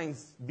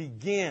signs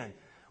begin,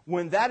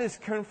 when that is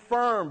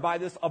confirmed by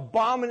this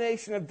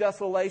abomination of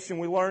desolation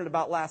we learned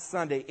about last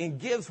Sunday and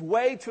gives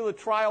way to the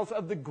trials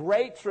of the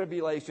great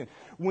tribulation,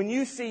 when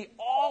you see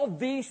all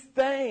these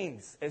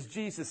things, as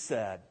Jesus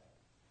said,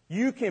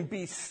 you can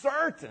be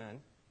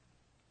certain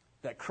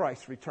that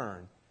Christ's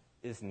return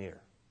is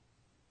near.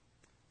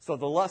 So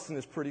the lesson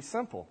is pretty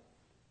simple.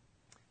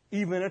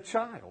 Even a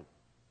child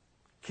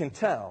can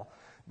tell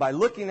by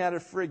looking at a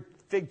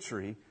fig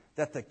tree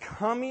that the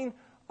coming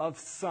of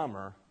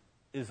summer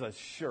is a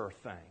sure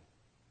thing.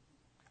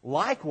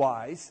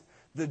 Likewise,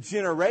 the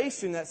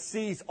generation that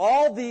sees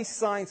all these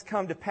signs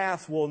come to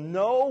pass will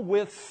know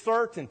with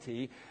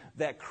certainty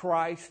that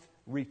Christ's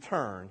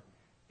return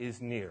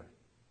is near.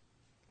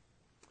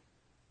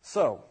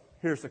 So,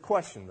 here's the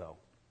question, though,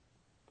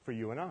 for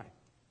you and I.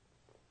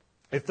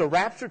 If the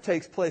rapture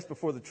takes place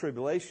before the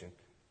tribulation,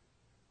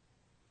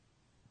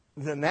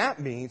 then that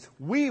means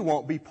we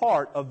won't be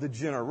part of the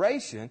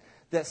generation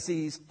that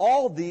sees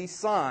all these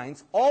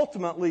signs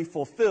ultimately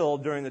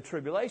fulfilled during the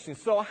tribulation.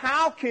 So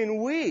how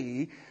can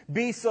we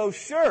be so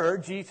sure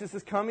Jesus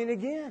is coming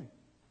again?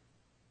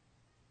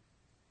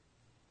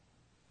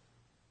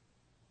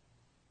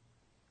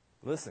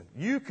 Listen,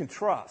 you can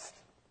trust.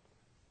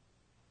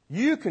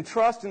 You can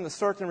trust in the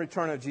certain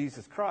return of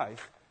Jesus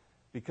Christ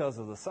because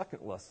of the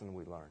second lesson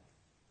we learned.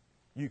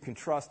 you can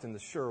trust in the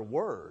sure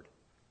word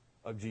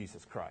of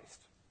Jesus Christ.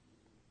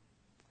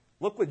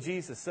 Look what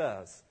Jesus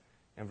says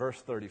in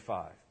verse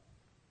 35.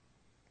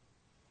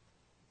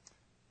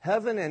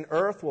 Heaven and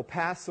earth will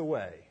pass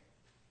away,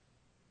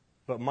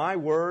 but my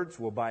words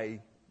will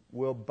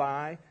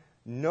by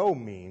no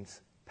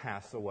means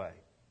pass away.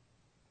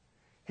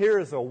 Here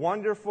is a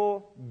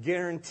wonderful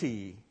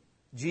guarantee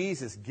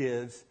Jesus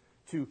gives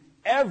to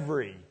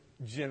every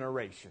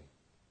generation.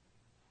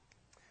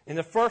 And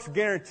the first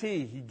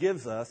guarantee he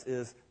gives us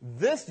is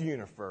this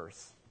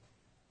universe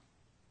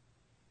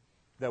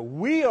that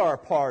we are a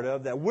part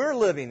of, that we're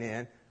living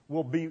in,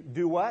 will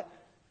do what?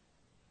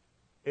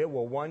 It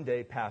will one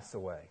day pass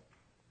away.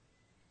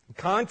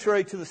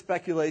 Contrary to the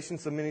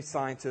speculations of many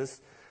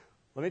scientists,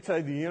 let me tell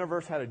you, the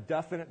universe had a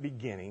definite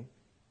beginning,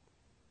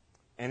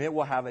 and it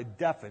will have a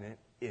definite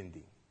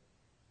ending.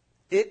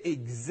 It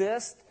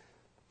exists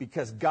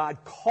because God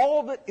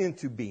called it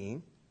into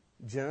being,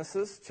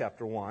 Genesis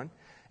chapter 1,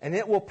 and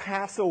it will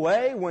pass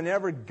away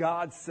whenever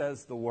God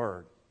says the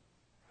word.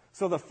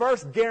 So the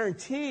first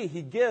guarantee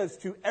he gives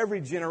to every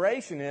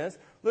generation is,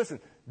 listen,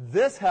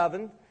 this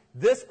heaven,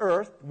 this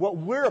earth, what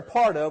we're a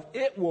part of,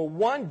 it will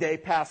one day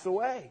pass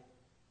away.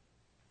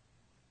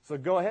 So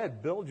go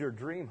ahead, build your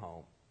dream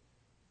home.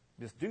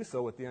 Just do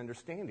so with the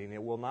understanding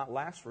it will not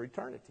last for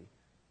eternity.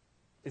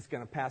 It's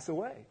going to pass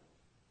away.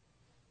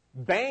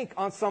 Bank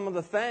on some of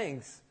the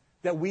things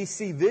that we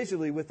see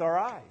visually with our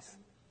eyes.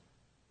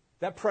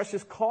 That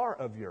precious car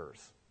of yours.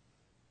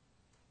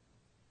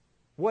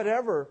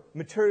 Whatever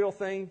material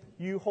thing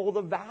you hold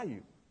of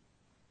value.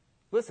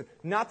 Listen,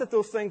 not that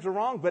those things are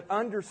wrong, but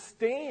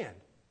understand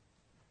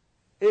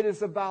it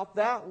is about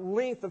that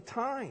length of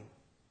time.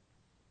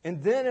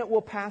 And then it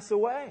will pass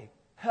away.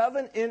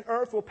 Heaven and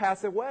earth will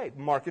pass away.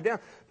 Mark it down.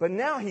 But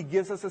now he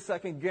gives us a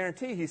second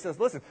guarantee. He says,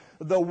 listen,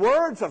 the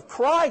words of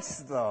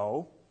Christ,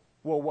 though,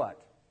 will what?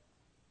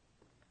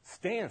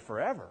 Stand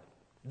forever.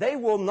 They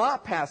will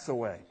not pass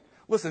away.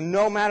 Listen,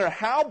 no matter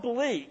how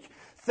bleak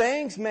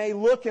things may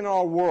look in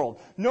our world,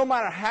 no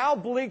matter how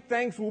bleak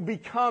things will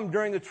become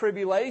during the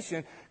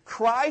tribulation,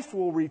 Christ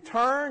will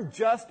return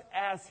just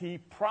as he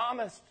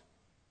promised.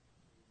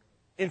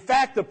 In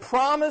fact, the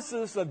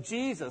promises of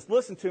Jesus,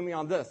 listen to me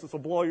on this will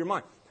blow your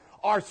mind,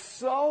 are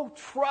so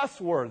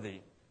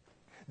trustworthy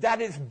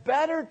that it's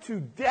better to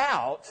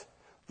doubt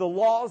the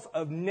laws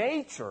of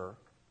nature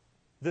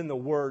than the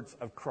words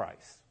of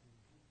Christ.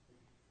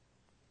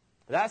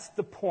 That's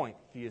the point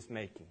he is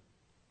making.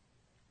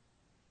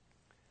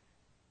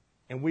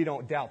 And we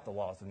don't doubt the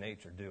laws of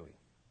nature, do we?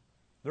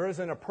 There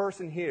isn't a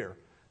person here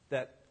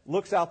that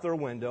looks out their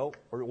window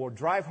or will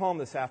drive home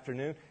this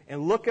afternoon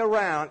and look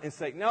around and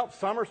say, nope,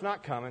 summer's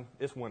not coming,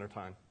 it's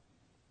wintertime.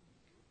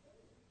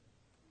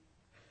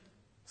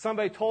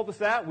 Somebody told us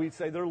that, we'd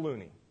say they're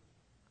loony.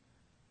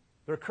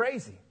 They're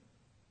crazy.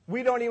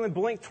 We don't even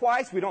blink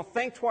twice. We don't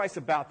think twice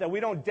about that. We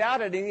don't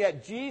doubt it. And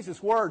yet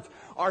Jesus' words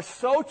are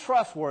so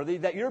trustworthy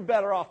that you're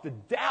better off to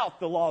doubt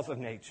the laws of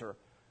nature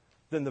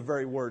than the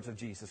very words of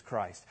Jesus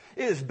Christ.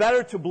 It is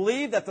better to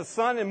believe that the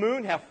sun and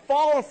moon have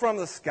fallen from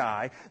the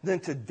sky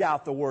than to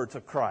doubt the words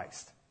of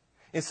Christ.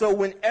 And so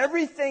when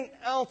everything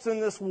else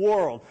in this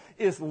world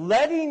is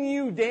letting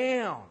you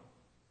down,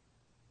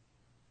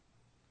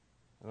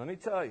 let me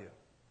tell you,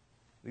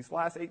 these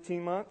last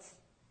 18 months,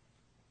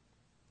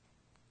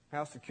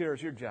 how secure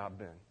has your job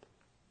been?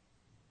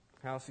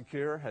 How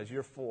secure has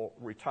your full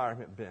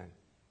retirement been?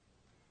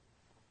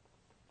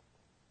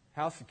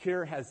 How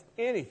secure has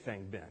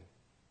anything been?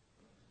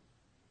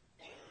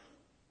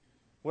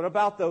 What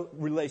about the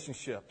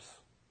relationships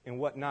and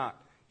whatnot?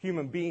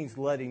 Human beings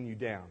letting you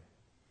down.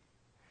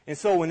 And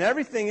so when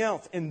everything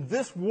else in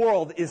this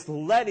world is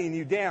letting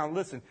you down,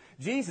 listen,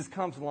 Jesus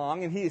comes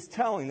along and he is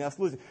telling us,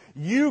 listen,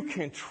 you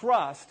can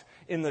trust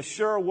in the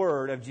sure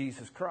word of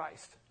Jesus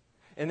Christ.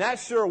 And that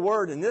sure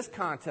word in this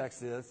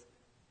context is,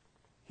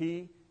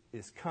 he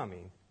is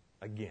coming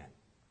again.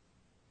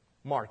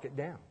 Mark it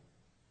down.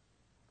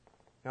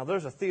 Now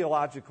there's a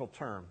theological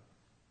term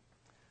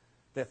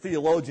that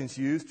theologians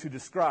use to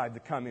describe the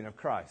coming of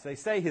Christ. They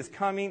say his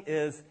coming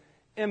is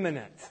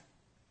imminent.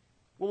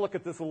 We'll look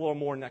at this a little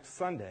more next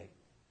Sunday.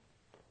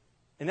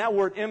 And that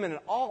word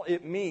imminent, all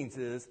it means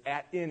is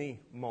at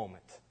any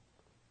moment.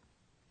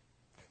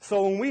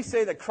 So when we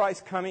say that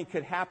Christ's coming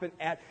could happen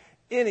at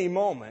any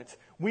moment,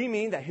 we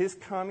mean that his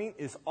coming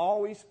is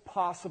always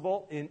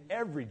possible in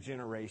every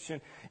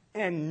generation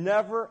and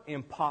never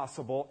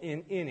impossible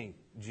in any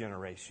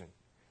generation.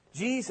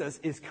 Jesus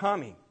is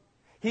coming.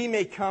 He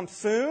may come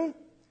soon,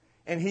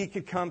 and he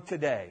could come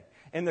today.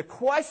 And the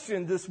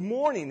question this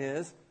morning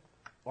is,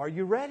 are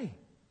you ready?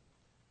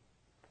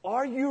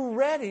 Are you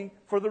ready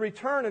for the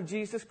return of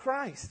Jesus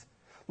Christ?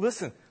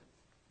 Listen,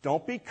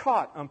 don't be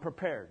caught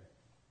unprepared.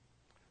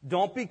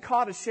 Don't be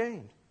caught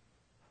ashamed.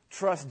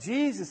 Trust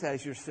Jesus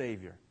as your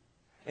Savior.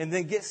 And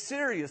then get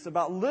serious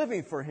about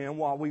living for him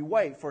while we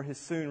wait for his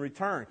soon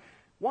return.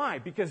 Why?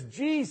 Because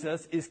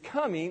Jesus is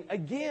coming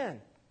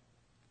again.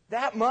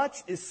 That much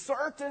is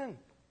certain.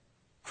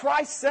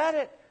 Christ said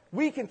it.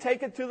 We can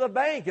take it to the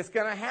bank. It's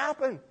going to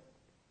happen.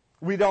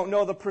 We don't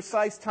know the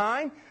precise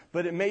time,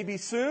 but it may be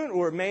soon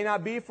or it may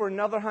not be for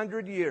another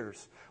 100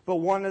 years. But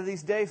one of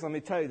these days, let me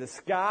tell you, the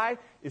sky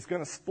is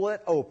going to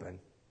split open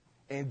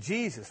and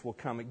Jesus will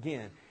come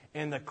again.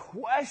 And the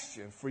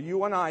question for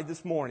you and I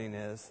this morning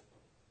is,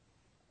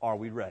 are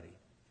we ready?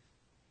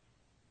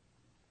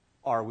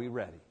 Are we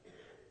ready?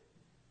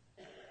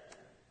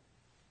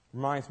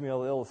 Reminds me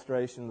of the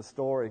illustration, the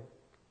story.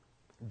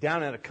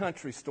 Down at a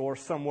country store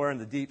somewhere in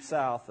the deep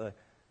south,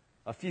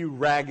 a few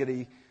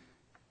raggedy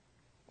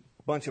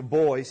bunch of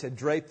boys had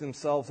draped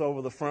themselves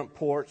over the front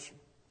porch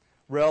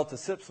rail to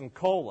sip some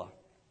Coca-Cola,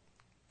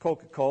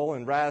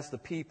 and razz the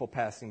people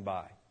passing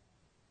by.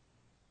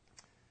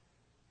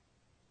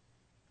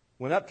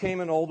 When up came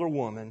an older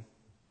woman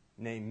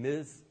named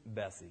Ms.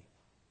 Bessie.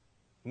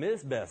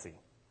 Ms. Bessie,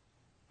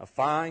 a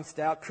fine,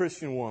 stout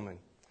Christian woman,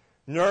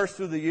 nourished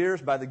through the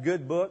years by the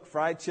good book,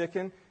 fried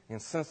chicken,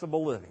 and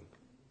sensible living.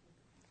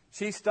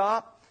 She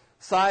stopped,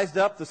 sized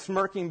up the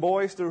smirking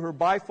boys through her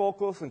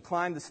bifocals, and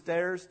climbed the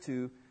stairs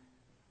to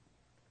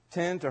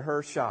tend to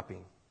her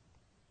shopping.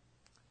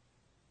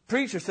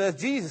 Preacher says,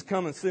 Jesus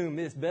coming soon,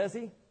 Miss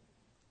Bessie,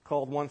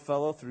 called one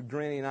fellow through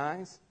grinning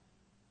eyes.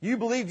 You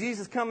believe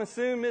Jesus coming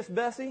soon, Miss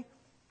Bessie?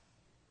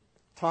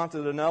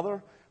 Taunted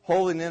another,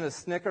 holding in a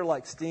snicker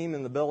like steam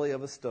in the belly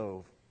of a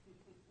stove.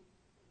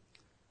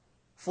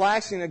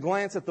 Flashing a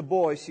glance at the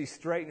boys, she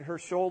straightened her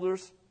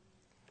shoulders.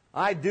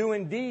 I do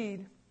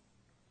indeed.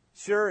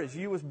 Sure as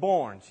you was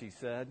born, she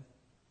said.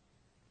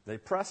 They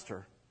pressed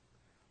her.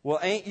 Well,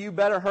 ain't you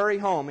better hurry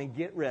home and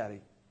get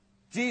ready?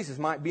 Jesus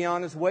might be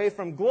on his way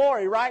from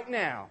glory right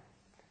now.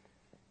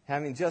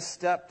 Having just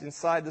stepped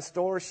inside the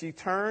store, she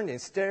turned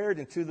and stared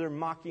into their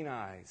mocking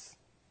eyes.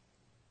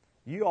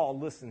 You all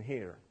listen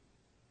here,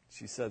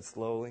 she said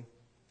slowly.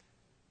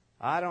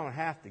 I don't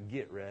have to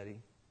get ready.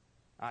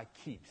 I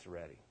keeps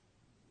ready.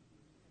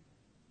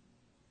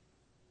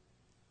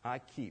 I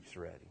keeps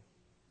ready.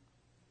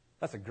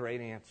 That's a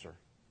great answer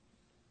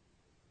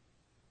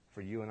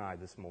for you and I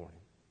this morning.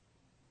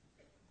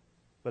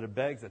 But it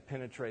begs a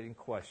penetrating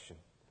question.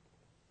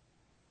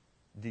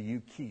 Do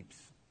you keeps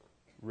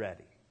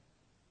ready?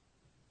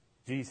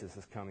 Jesus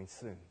is coming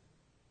soon.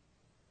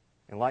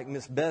 And like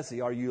Miss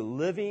Bessie, are you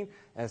living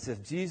as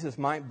if Jesus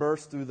might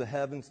burst through the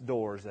heavens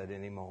doors at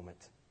any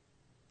moment?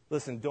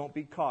 Listen, don't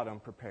be caught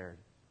unprepared.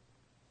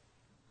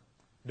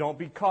 Don't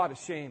be caught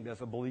ashamed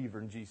as a believer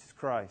in Jesus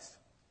Christ.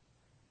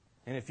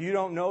 And if you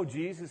don't know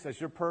Jesus as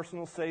your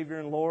personal Savior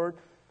and Lord,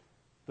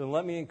 then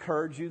let me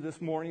encourage you this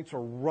morning to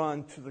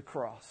run to the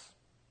cross.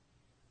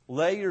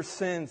 Lay your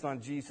sins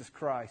on Jesus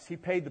Christ. He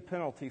paid the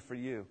penalty for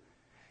you.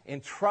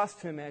 And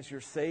trust Him as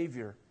your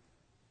Savior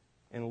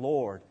and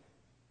Lord.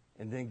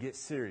 And then get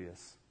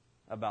serious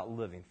about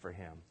living for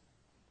Him.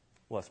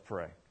 Let's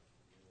pray.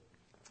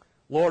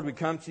 Lord, we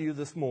come to you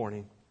this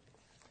morning.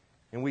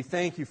 And we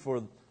thank you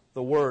for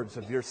the words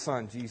of your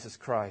Son, Jesus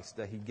Christ,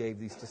 that He gave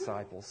these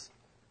disciples.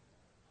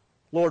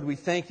 Lord, we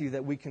thank you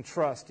that we can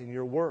trust in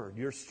your word,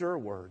 your sure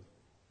word.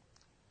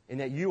 And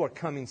that you are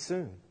coming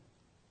soon.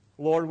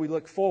 Lord, we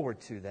look forward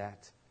to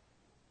that.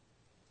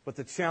 But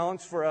the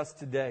challenge for us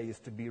today is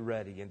to be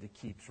ready and to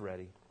keep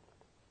ready.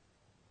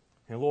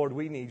 And Lord,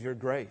 we need your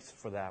grace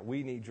for that.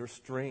 We need your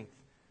strength.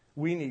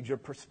 We need your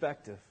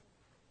perspective.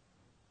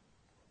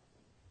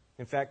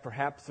 In fact,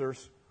 perhaps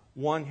there's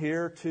one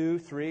here, two,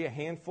 three, a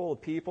handful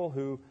of people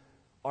who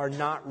are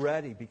not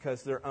ready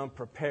because they're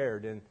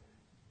unprepared and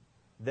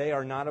they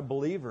are not a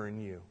believer in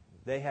you.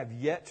 They have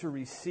yet to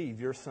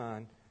receive your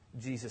Son,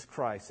 Jesus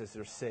Christ, as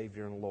their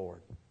Savior and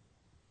Lord.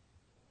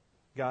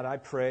 God, I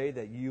pray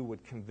that you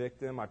would convict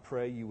them. I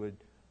pray you would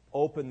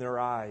open their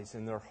eyes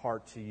and their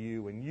heart to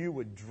you, and you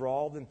would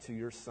draw them to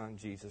your Son,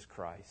 Jesus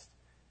Christ.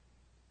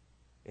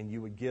 And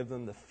you would give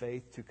them the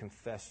faith to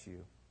confess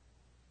you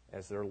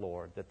as their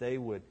Lord, that they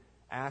would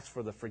ask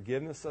for the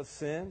forgiveness of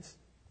sins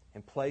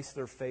and place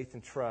their faith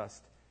and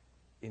trust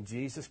in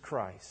Jesus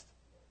Christ,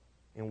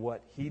 in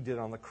what He did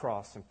on the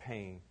cross and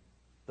paying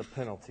the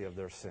penalty of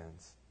their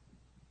sins.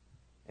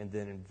 And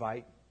then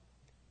invite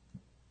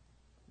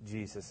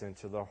Jesus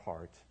into their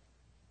heart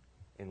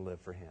and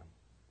live for Him.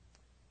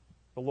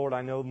 But Lord,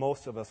 I know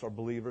most of us are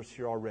believers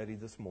here already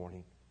this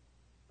morning.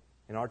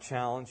 And our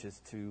challenge is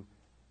to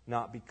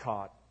not be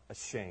caught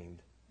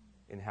ashamed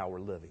in how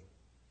we're living.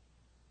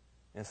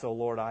 And so,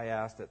 Lord, I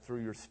ask that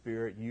through your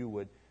Spirit you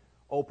would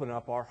open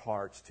up our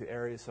hearts to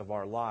areas of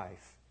our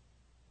life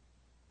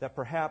that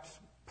perhaps,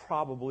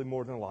 probably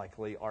more than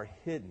likely, are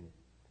hidden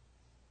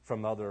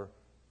from other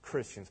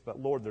Christians. But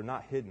Lord, they're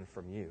not hidden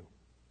from you.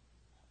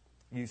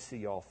 You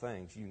see all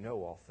things. You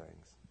know all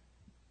things.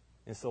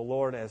 And so,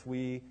 Lord, as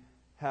we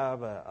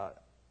have a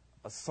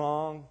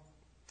song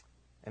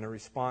and a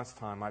response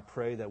time, I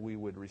pray that we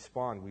would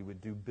respond. We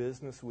would do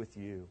business with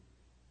you,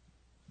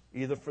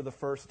 either for the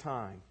first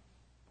time,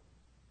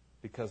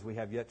 because we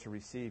have yet to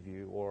receive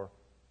you, or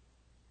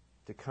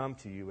to come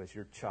to you as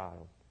your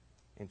child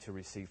and to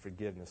receive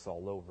forgiveness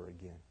all over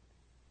again.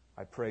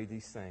 I pray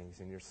these things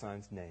in your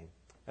Son's name.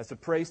 As the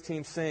praise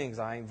team sings,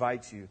 I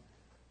invite you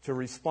to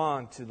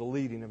respond to the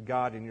leading of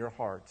God in your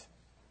heart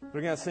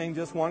We're going to sing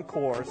just one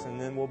chorus, and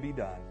then we'll be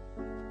done.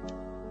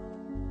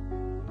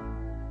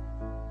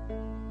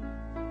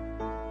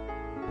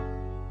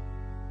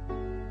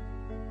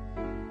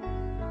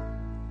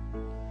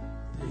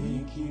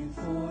 Thank you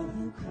for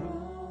the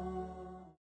cross.